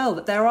understand as well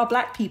that there are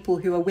Black people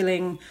who are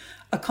willing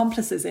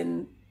accomplices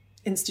in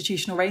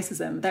institutional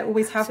racism. There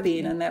always have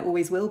been, and there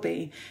always will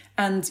be.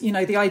 And, you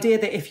know, the idea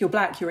that if you're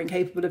Black, you're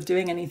incapable of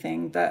doing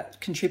anything that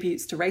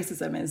contributes to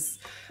racism is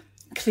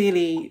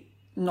clearly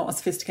not a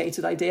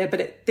sophisticated idea,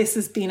 but this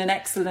has been an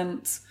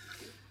excellent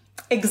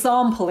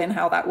example in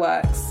how that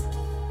works.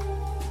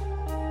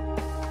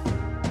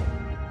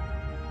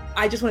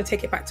 I just want to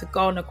take it back to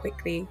Ghana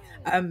quickly,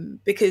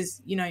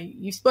 because, you know,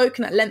 you've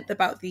spoken at length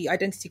about the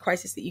identity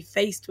crisis that you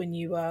faced when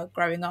you were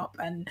growing up,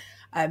 and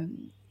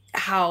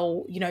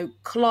how, you know,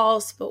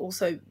 class, but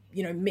also,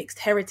 you know, mixed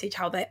heritage,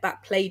 how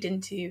that played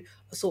into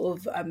a sort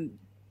of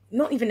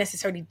not even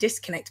necessarily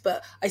disconnect,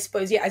 but I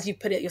suppose, yeah, as you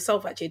put it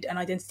yourself, actually, an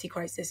identity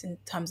crisis in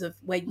terms of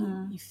where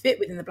you fit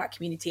within the Black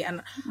community.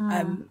 And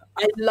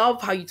I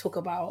love how you talk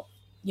about,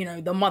 you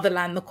know, the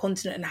motherland, the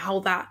continent, and how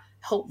that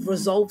helped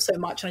resolve so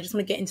much. And I just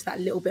want to get into that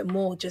a little bit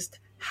more, just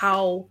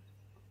how,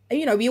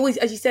 you know, we always,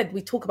 as you said,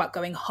 we talk about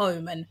going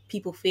home and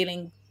people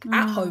feeling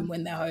at home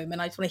when they're home.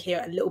 And I just want to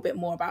hear a little bit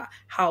more about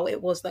how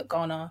it was that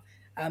Ghana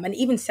and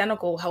even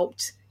Senegal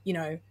helped, you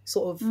know,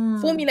 sort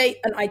of formulate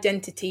an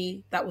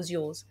identity that was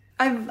yours.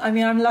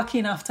 I'm lucky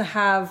enough to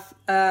have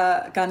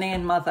a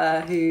Ghanaian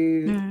mother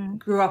who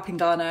grew up in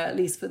Ghana, at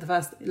least for the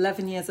first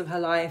 11 years of her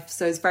life.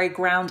 So is very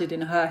grounded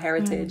in her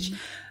heritage,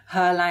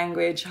 her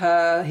language,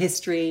 her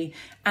history,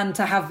 and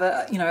to have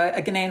a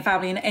Ghanaian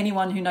family. And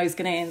anyone who knows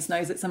Ghanaians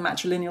knows it's a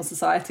matrilineal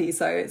society.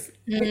 So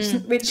it's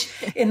which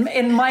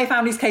in my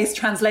family's case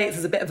translates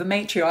as a bit of a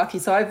matriarchy.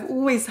 So I've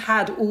always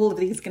had all of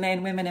these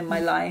Ghanaian women in my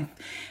life.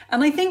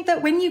 And I think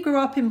that when you grew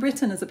up in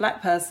Britain as a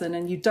Black person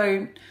and you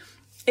don't,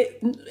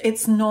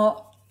 it's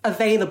not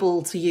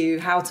available to you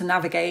how to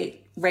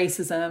navigate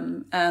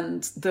racism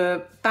and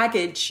the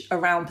baggage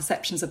around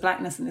perceptions of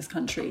Blackness in this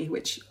country,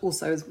 which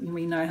also, as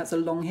we know, has a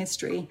long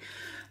history.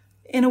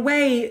 In a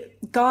way,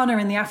 Ghana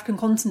and the African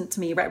continent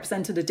to me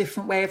represented a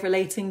different way of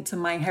relating to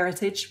my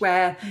heritage,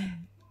 where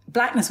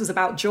Blackness was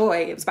about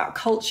joy, it was about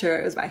culture,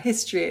 it was about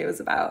history, it was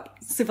about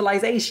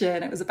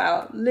civilization, it was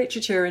about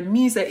literature and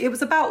music, it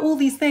was about all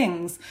these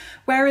things.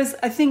 Whereas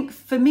I think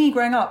for me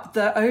growing up,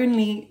 the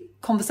only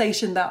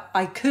conversation that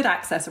I could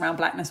access around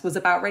Blackness was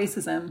about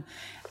racism.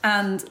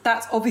 And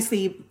that's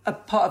obviously a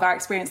part of our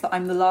experience that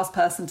I'm the last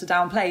person to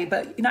downplay.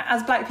 But, you know,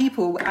 as Black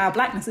people, our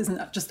Blackness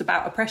isn't just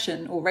about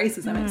oppression or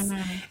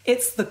racism.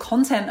 It's the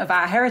content of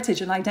our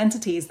heritage and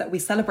identities that we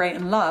celebrate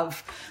and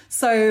love.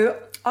 So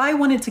I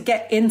wanted to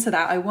get into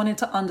that. I wanted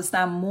to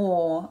understand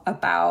more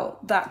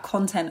about that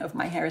content of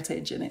my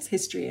heritage and its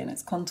history and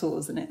its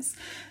contours and its,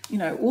 you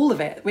know, all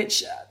of it,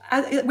 which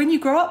when you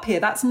grow up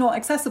here, that's not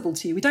accessible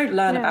to you. We don't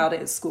learn about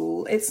it at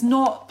school. It's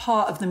not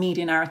part of the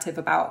media narrative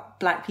about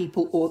Black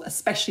people, or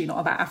especially not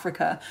about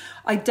Africa.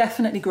 I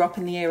definitely grew up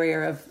in the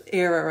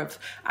era of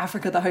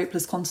Africa, the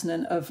hopeless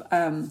continent, of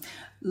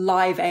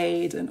Live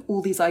Aid and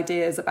all these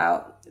ideas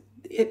about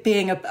it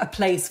being a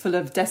place full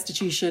of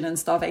destitution and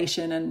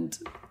starvation and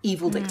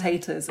evil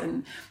dictators,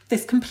 and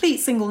this complete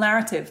single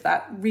narrative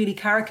that really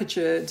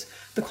caricatured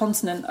the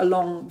continent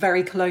along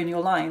very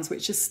colonial lines,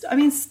 which is, I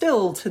mean,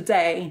 still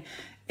today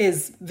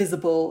is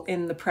visible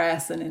in the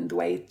press and in the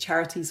way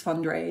charities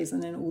fundraise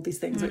and in all these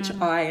things, which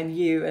I and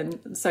you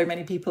and so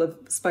many people have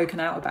spoken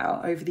out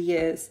about over the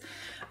years.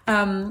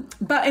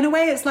 But in a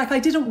way, it's like I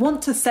didn't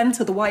want to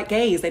center the white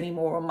gaze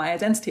anymore on my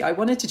identity. I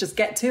wanted to just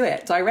get to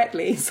it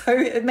directly. So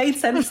it made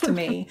sense to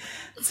me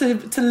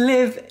to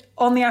live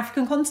on the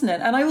African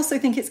continent. And I also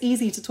think it's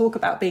easy to talk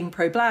about being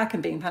pro-Black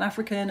and being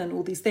Pan-African and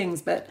all these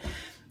things. But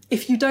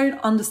if you don't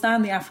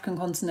understand the African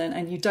continent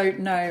and you don't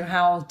know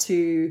how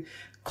to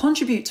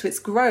contribute to its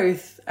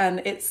growth and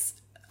its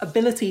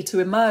ability to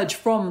emerge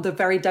from the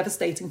very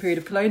devastating period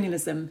of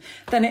colonialism,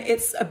 then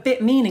it's a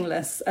bit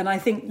meaningless. And I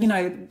think, you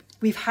know,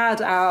 we've had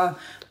our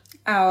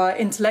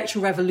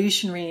intellectual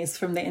revolutionaries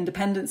from the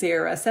independence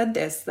era said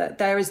this, that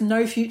there is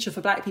no future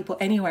for Black people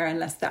anywhere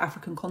unless the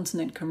African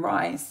continent can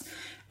rise.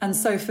 And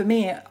so for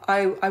me,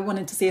 I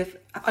wanted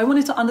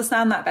to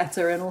understand that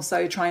better and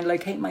also try and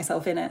locate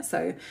myself in it.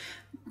 So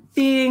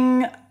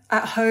being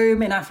at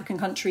home in African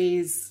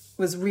countries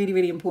was really,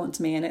 really important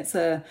to me. And it's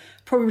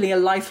probably a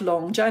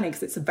lifelong journey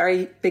because it's a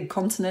very big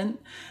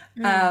continent.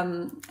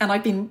 And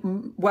I've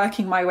been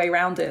working my way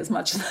around it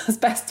as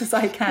best as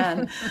I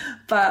can.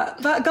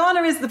 but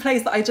Ghana is the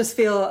place that I just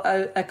feel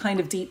a kind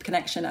of deep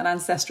connection, an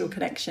ancestral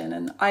connection.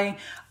 And I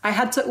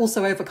had to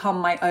also overcome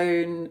my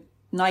own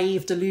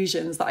naive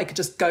delusions that I could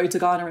just go to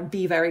Ghana and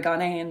be very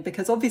Ghanaian,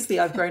 because obviously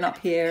I've grown up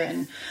here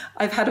and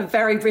I've had a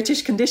very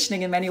British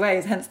conditioning in many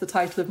ways, hence the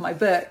title of my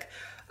book.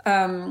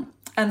 And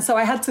so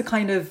I had to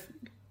kind of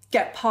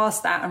get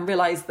past that and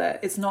realize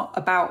that it's not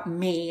about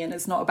me, and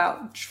it's not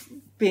about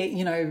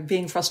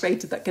being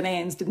frustrated that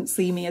Ghanaians didn't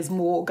see me as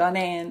more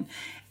Ghanaian.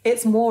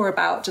 It's more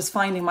about just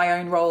finding my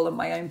own role and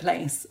my own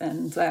place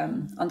and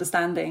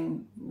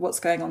understanding what's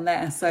going on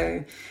there.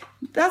 So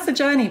that's a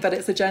journey, but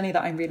it's a journey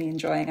that I'm really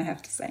enjoying, I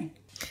have to say.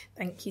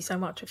 Thank you so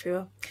much,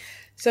 Afua.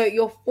 So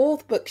your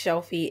fourth book,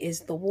 Shelfie,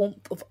 is The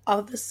Warmth of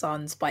Other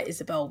Suns by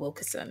Isabel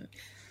Wilkerson.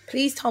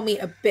 Please tell me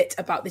a bit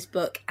about this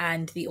book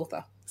and the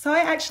author. So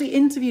I actually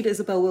interviewed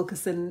Isabel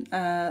Wilkerson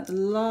the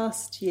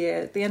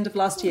end of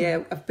last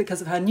year,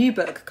 because of her new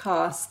book,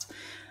 Caste.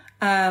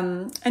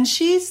 And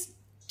she's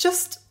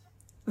just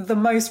the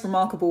most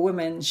remarkable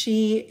woman.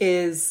 She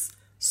is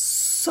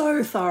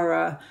so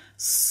thorough,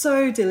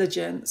 so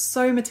diligent,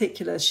 so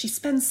meticulous. She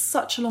spends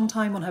such a long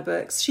time on her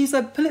books. She's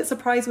a Pulitzer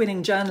Prize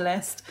winning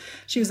journalist.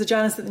 She was a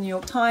journalist at the New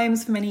York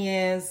Times for many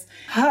years.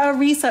 Her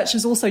research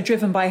is also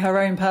driven by her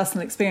own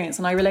personal experience.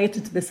 And I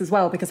related to this as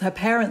well because her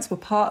parents were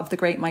part of the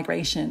Great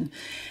Migration.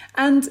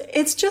 And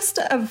it's just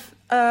a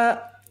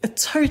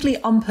totally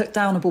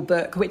unputdownable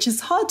book, which is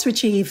hard to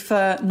achieve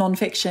for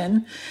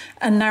nonfiction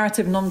and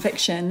narrative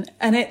nonfiction.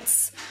 And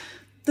it's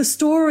the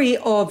story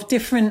of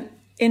different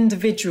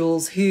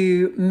individuals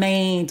who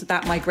made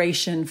that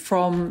migration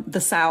from the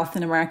South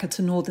in America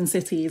to northern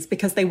cities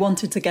because they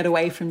wanted to get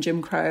away from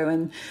Jim Crow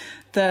and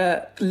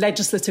the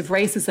legislative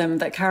racism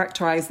that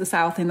characterized the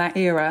South in that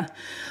era.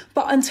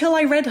 But until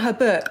I read her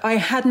book, I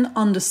hadn't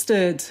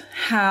understood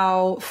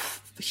how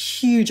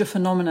huge a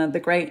phenomenon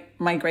the Great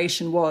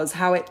Migration was,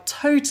 how it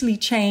totally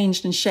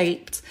changed and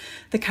shaped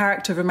the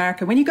character of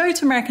America. When you go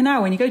to America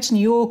now, when you go to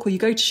New York or you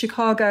go to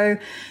Chicago,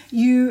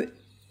 you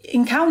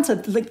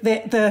encountered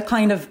the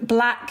kind of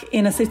black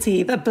inner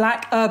city, the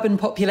black urban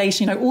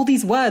population, all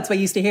these words we're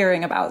used to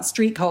hearing about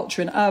street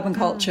culture and urban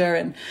culture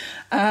and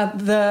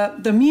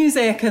the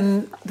music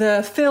and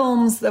the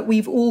films that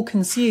we've all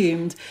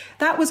consumed.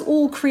 That was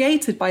all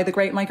created by the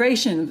Great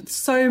Migration.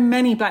 So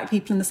many black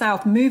people in the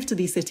South moved to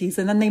these cities,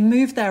 and then they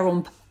moved there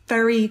on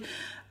very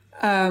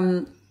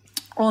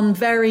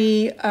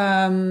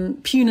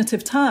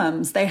punitive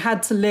terms. They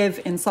had to live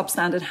in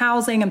substandard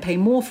housing and pay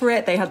more for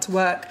it. They had to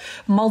work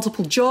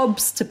multiple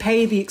jobs to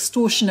pay the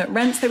extortionate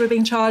rents they were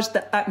being charged.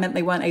 That meant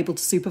they weren't able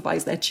to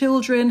supervise their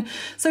children.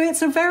 So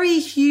it's a very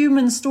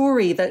human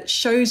story that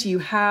shows you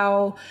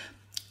how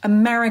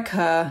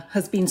America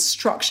has been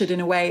structured in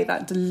a way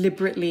that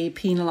deliberately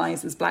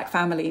penalizes black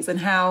families, and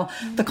how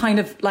the kind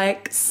of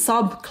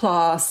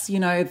subclass,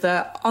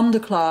 the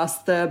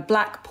underclass, the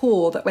black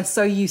poor that we're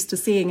so used to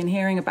seeing and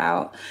hearing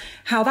about,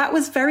 how that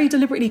was very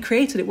deliberately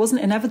created. It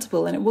wasn't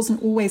inevitable, and it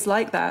wasn't always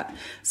like that.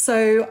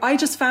 So I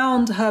just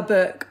found her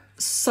book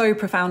so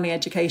profoundly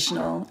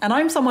educational. And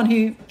I'm someone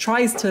who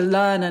tries to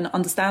learn and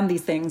understand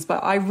these things,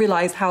 but I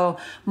realized how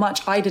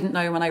much I didn't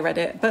know when I read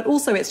it. But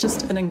also it's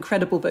just an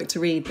incredible book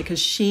to read because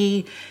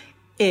she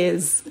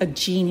is a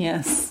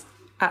genius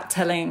at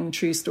telling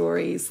true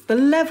stories. The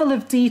level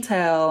of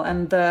detail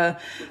and the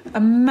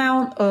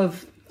amount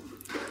of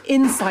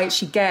insight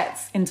she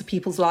gets into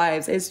people's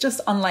lives is just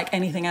unlike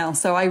anything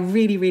else. So I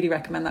really, really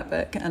recommend that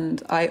book.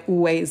 And I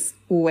always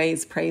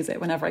praise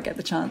it whenever I get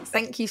the chance.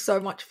 Thank you so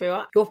much,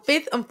 Fua. Your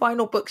fifth and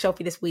final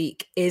bookshelfie this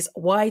week is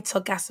Why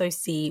Sargasso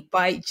Sea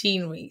by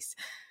Jean Rhys.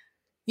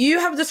 You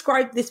have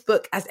described this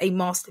book as a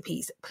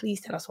masterpiece.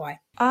 Please tell us why.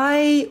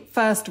 I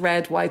first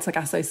read Why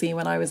Sargasso Sea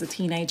when I was a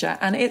teenager,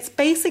 and it's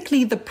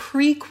basically the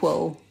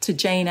prequel to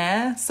Jane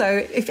Eyre. So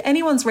if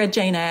anyone's read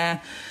Jane Eyre,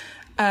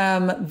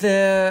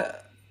 the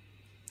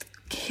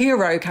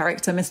hero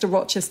character, Mr.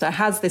 Rochester,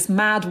 has this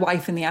mad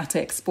wife in the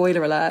attic,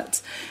 spoiler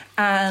alert,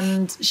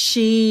 and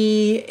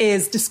she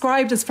is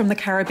described as from the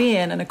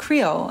Caribbean and a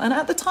Creole. And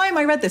at the time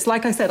I read this,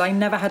 like I said, I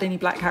never had any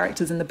black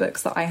characters in the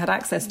books that I had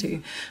access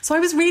to. So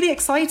I was really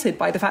excited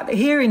by the fact that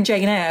here in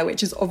Jane Eyre,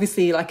 which is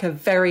obviously like a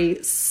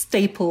very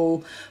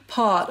staple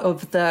part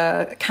of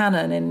the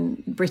canon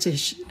in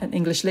British and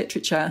English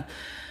literature,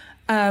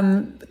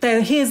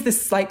 here's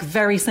this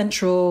very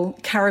central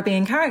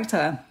Caribbean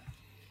character.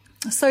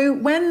 So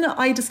when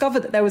I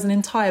discovered that there was an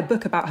entire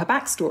book about her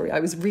backstory,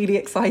 I was really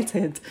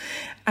excited,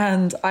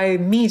 and I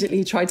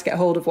immediately tried to get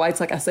hold of Why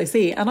Sargasso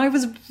Sea. And I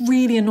was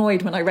really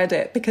annoyed when I read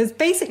it because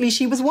basically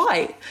she was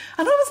white.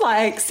 And I was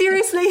like,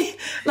 seriously?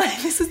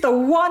 This is the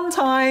one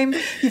time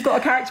you've got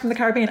a character from the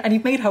Caribbean and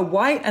you've made her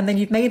white, and then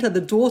you've made her the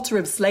daughter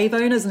of slave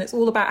owners, and it's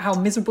all about how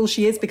miserable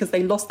she is because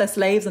they lost their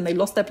slaves and they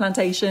lost their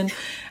plantation.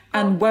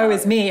 And woe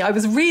is me. I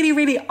was really,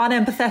 really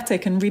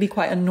unempathetic and really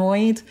quite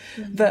annoyed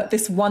that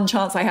this one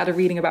chance I had of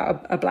reading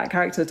about a black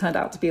character turned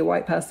out to be a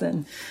white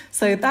person.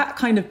 So that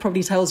kind of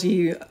probably tells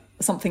you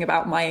something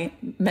about my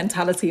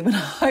mentality when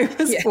I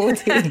was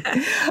 14.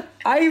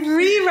 I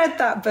reread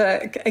that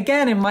book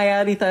again in my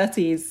early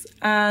 30s,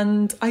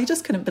 and I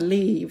just couldn't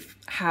believe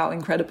how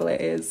incredible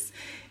it is.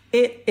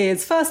 It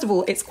is, first of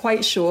all, it's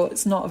quite short.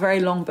 It's not a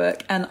very long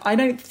book. And I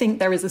don't think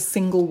there is a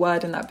single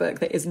word in that book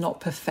that is not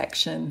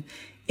perfection.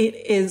 It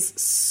is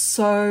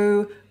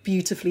so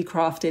beautifully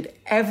crafted.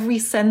 Every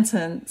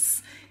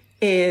sentence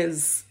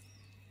is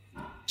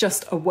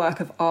just a work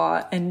of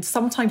art. And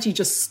sometimes you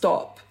just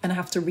stop and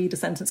have to read a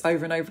sentence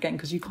over and over again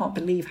because you can't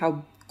believe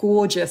how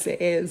gorgeous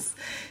it is.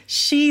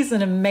 She's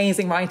an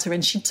amazing writer,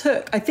 and she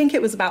took, I think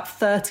it was about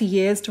 30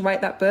 years to write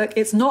that book.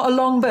 It's not a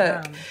long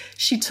book. Wow.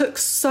 She took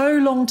so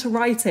long to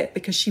write it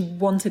because she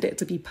wanted it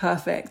to be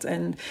perfect,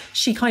 and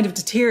she kind of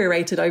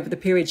deteriorated over the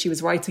period she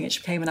was writing it.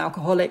 She became an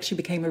alcoholic, she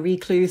became a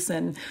recluse,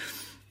 and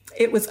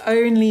it was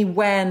only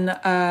when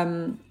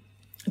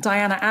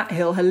Diana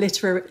Athill, her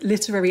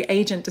literary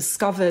agent,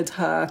 discovered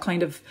her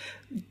kind of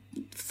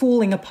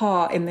falling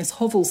apart in this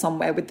hovel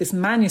somewhere with this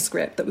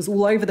manuscript that was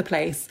all over the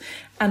place.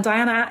 And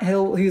Diana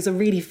Athill, who's a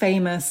really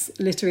famous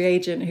literary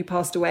agent who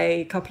passed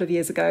away a couple of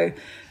years ago,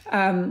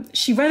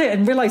 she read it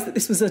and realised that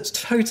this was a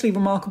totally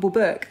remarkable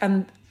book.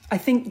 And I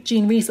think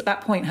Jean Rhys at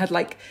that point had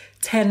like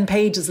 10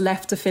 pages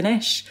left to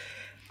finish.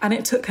 And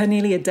it took her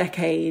nearly a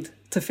decade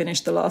to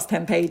finish the last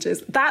 10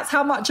 pages. That's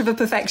how much of a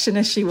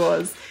perfectionist she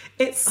was.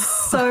 It's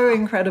so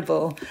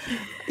incredible.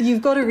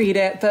 You've got to read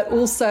it, but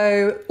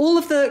also all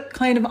of the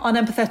kind of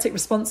unempathetic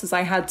responses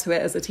I had to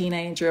it as a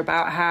teenager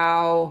about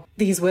how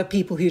these were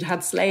people who'd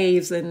had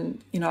slaves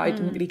and, you know, I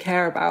didn't really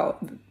care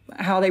about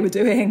how they were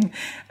doing,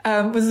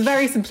 was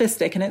very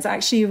simplistic. And it's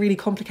actually a really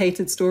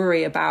complicated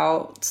story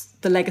about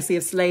the legacy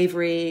of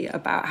slavery,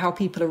 about how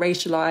people are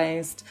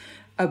racialized,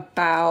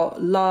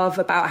 about love,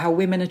 about how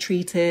women are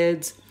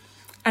treated.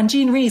 And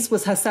Jean Rhys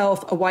was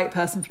herself a white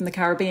person from the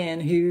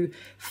Caribbean who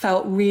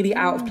felt really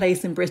out of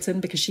place in Britain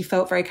because she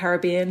felt very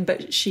Caribbean,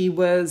 but she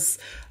was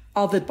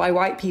othered by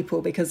white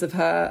people because of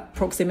her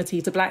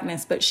proximity to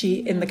blackness. But she,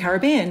 in the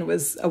Caribbean,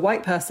 was a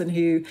white person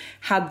who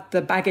had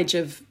the baggage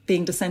of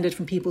being descended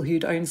from people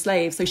who'd owned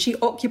slaves. So she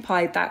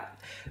occupied that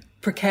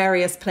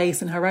precarious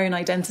place in her own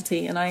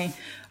identity. And I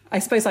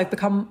suppose I've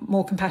become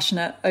more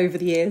compassionate over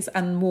the years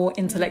and more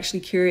intellectually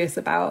curious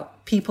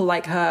about people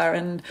like her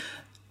and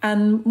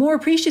more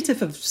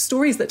appreciative of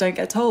stories that don't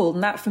get told.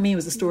 And that for me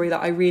was a story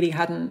that I really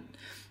hadn't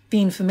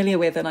been familiar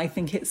with. And I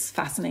think it's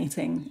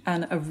fascinating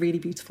and a really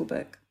beautiful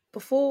book.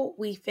 Before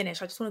we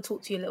finish, I just want to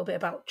talk to you a little bit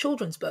about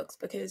children's books,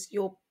 because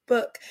your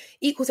book,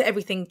 Equal to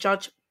Everything,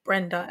 Judge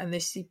Brenda and the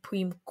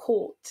Supreme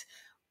Court,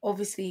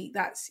 obviously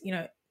that's, you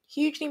know,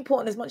 hugely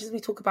important, as much as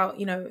we talk about,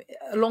 you know,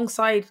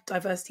 alongside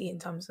diversity in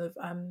terms of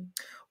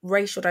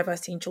racial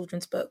diversity in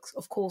children's books,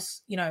 of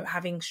course, you know,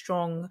 having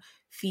strong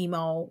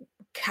female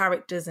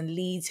characters and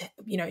leads,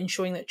 you know,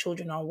 ensuring that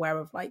children are aware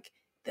of like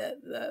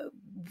the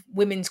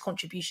women's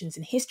contributions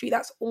in history.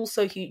 That's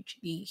also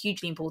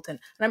hugely important.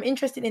 And I'm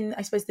interested in,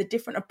 I suppose, the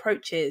different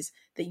approaches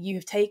that you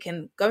have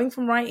taken, going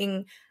from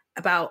writing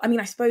about, I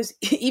mean, I suppose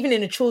even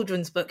in a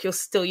children's book, you're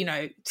still, you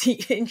know,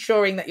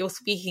 ensuring that you're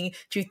speaking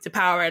truth to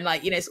power, and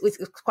like, you know, it's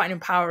quite an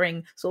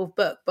empowering sort of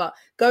book. But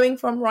going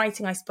from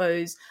writing, I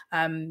suppose,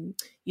 you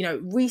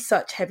know,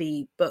 research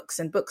heavy books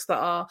and books that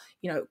are,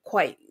 you know,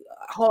 quite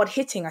hard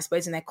hitting, I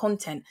suppose, in their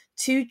content,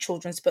 to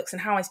children's books,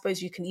 and how I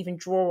suppose you can even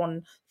draw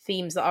on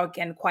themes that are,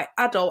 again, quite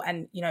adult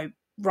and, you know,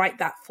 write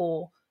that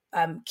for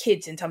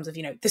kids in terms of,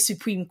 you know, the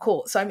Supreme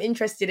Court. So I'm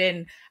interested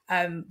in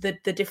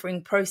the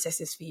differing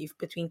processes for you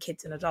between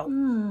kids and adults.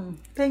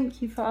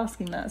 Thank you for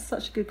asking that. It's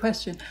such a good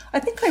question. I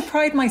think I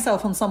pride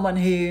myself on someone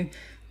who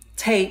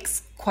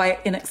takes quite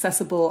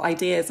inaccessible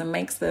ideas and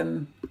makes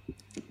them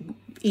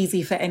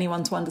easy for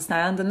anyone to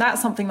understand. And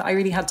that's something that I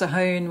really had to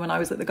hone when I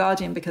was at The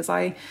Guardian, because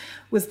I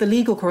was the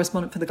legal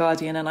correspondent for The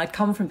Guardian and I'd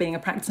come from being a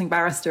practicing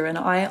barrister, and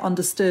I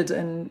understood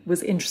and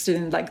was interested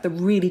in like the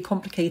really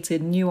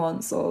complicated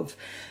nuance of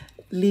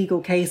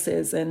legal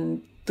cases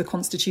and the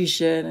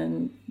Constitution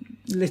and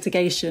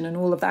litigation and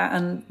all of that.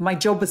 And my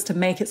job was to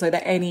make it so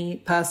that any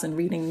person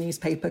reading the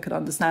newspaper could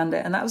understand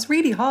it. And that was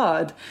really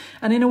hard.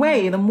 And in a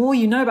way, the more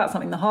you know about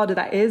something, the harder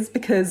that is,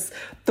 because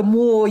the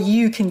more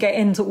you can get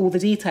into all the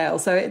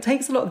details. So it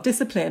takes a lot of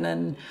discipline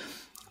and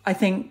I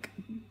think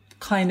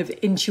kind of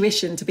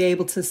intuition to be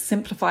able to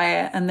simplify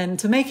it and then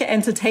to make it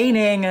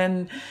entertaining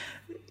and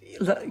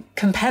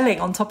compelling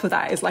on top of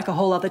that is like a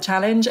whole other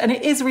challenge. And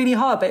it is really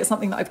hard, but it's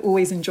something that I've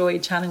always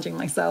enjoyed challenging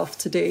myself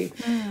to do.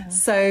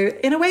 So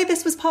in a way,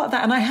 this was part of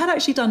that. And I had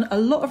actually done a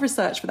lot of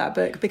research for that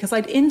book because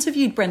I'd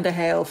interviewed Brenda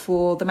Hale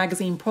for the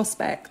magazine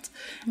Prospect.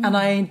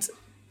 And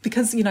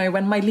because, you know,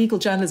 when my legal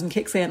journalism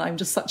kicks in, I'm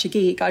just such a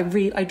geek. I'd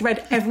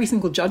read every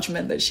single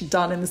judgment that she'd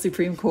done in the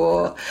Supreme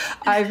Court.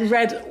 I've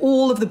read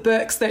all of the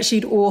books that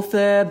she'd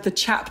authored, the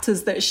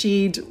chapters that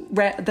she'd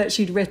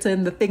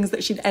written, the things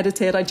that she'd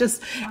edited.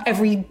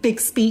 Every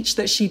big speech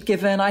that she'd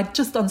given. I'd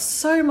just done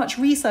so much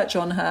research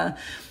on her.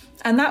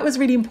 And that was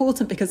really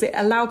important because it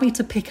allowed me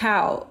to pick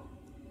out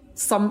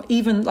some,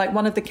 even like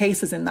one of the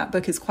cases in that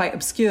book is quite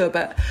obscure,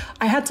 but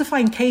I had to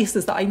find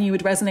cases that I knew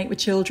would resonate with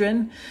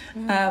children.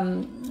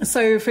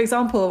 So for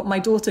example, my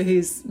daughter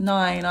who's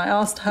 9, I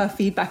asked her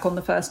feedback on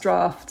the first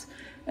draft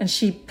and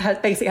she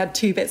basically had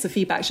 2 bits of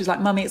feedback. She was like,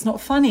 "Mummy, it's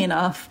not funny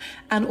enough.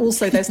 And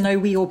also there's no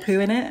wee or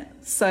poo in it.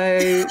 So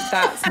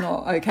that's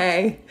not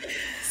okay."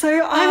 So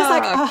I was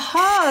like,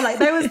 aha, like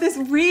there was this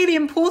really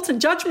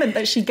important judgment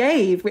that she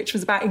gave, which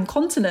was about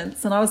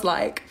incontinence. And I was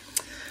like,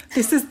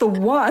 this is the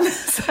one.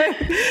 So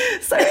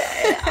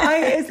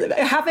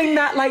having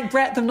that like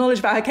breadth of knowledge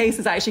about her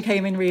cases actually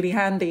came in really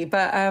handy.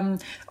 But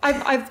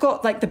I've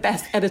got like the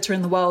best editor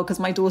in the world because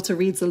my daughter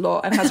reads a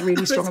lot and has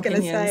really strong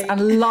opinions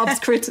and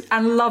loves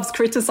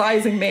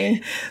criticizing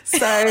me. So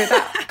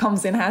that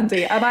comes in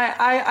handy. And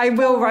I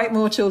will write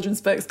more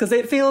children's books because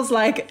it feels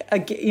like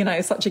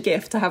such a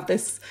gift to have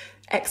this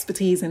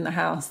expertise in the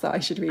house that I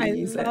should really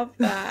use it. I love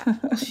that.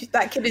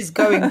 That kid is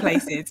going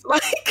places.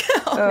 Like,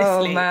 honestly.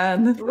 Oh,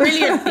 man.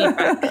 Brilliant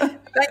feedback.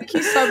 Thank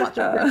you so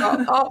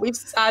much. We've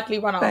sadly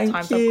run out of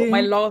time. So I've got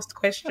my last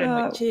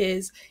question, which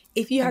is,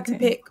 If you had to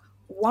pick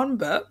one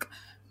book,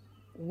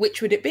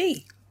 which would it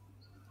be?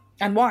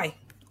 And why?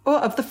 Oh,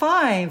 of the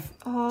 5.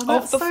 Oh,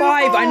 that's of the so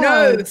 5, hard. I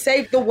know.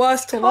 Save the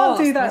worst to last.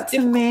 Can't do that to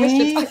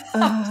me.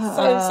 I'm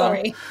so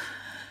sorry.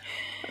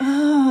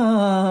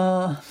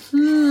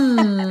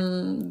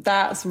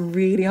 That's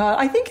really hard.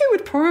 I think it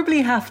would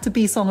probably have to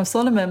be Song of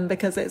Solomon,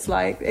 because it's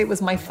like it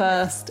was my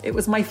first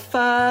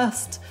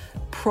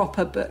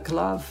proper book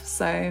love.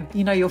 So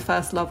your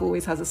first love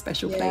always has a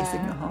special place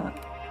in your heart.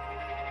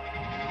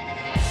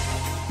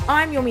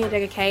 I'm Yomi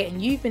Adegake,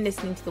 and you've been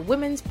listening to the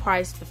Women's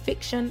Prize for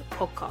Fiction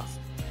podcast,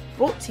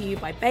 brought to you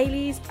by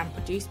Baileys and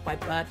produced by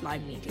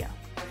Birdline Media.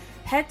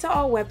 Head to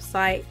our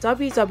website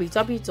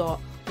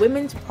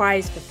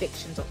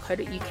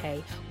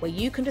www.womensprizeforfiction.co.uk, where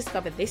you can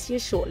discover this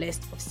year's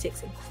shortlist of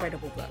 6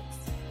 incredible books.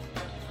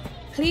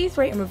 Please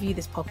rate and review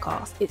this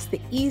podcast. It's the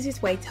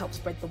easiest way to help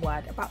spread the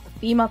word about the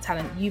female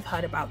talent you've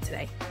heard about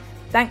today.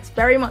 Thanks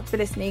very much for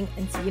listening,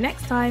 and see you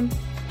next time.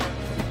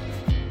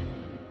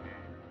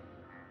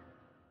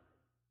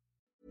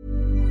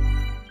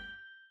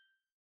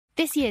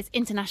 This year's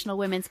International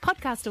Women's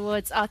Podcast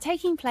Awards are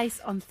taking place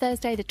on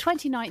Thursday, the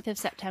 29th of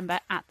September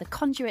at the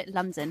Conduit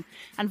London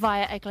and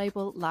via a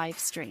global live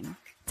stream.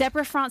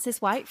 Deborah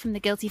Frances-White from The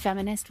Guilty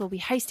Feminist will be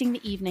hosting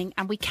the evening,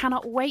 and we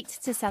cannot wait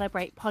to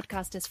celebrate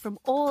podcasters from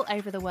all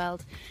over the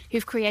world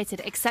who've created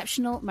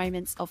exceptional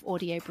moments of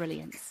audio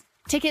brilliance.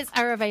 Tickets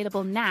are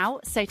available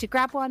now, so to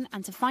grab one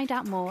and to find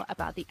out more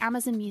about the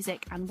Amazon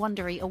Music and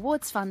Wondery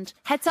Awards Fund,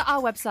 head to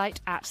our website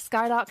at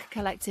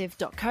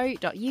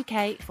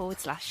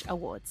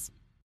skylarkcollective.co.uk/awards.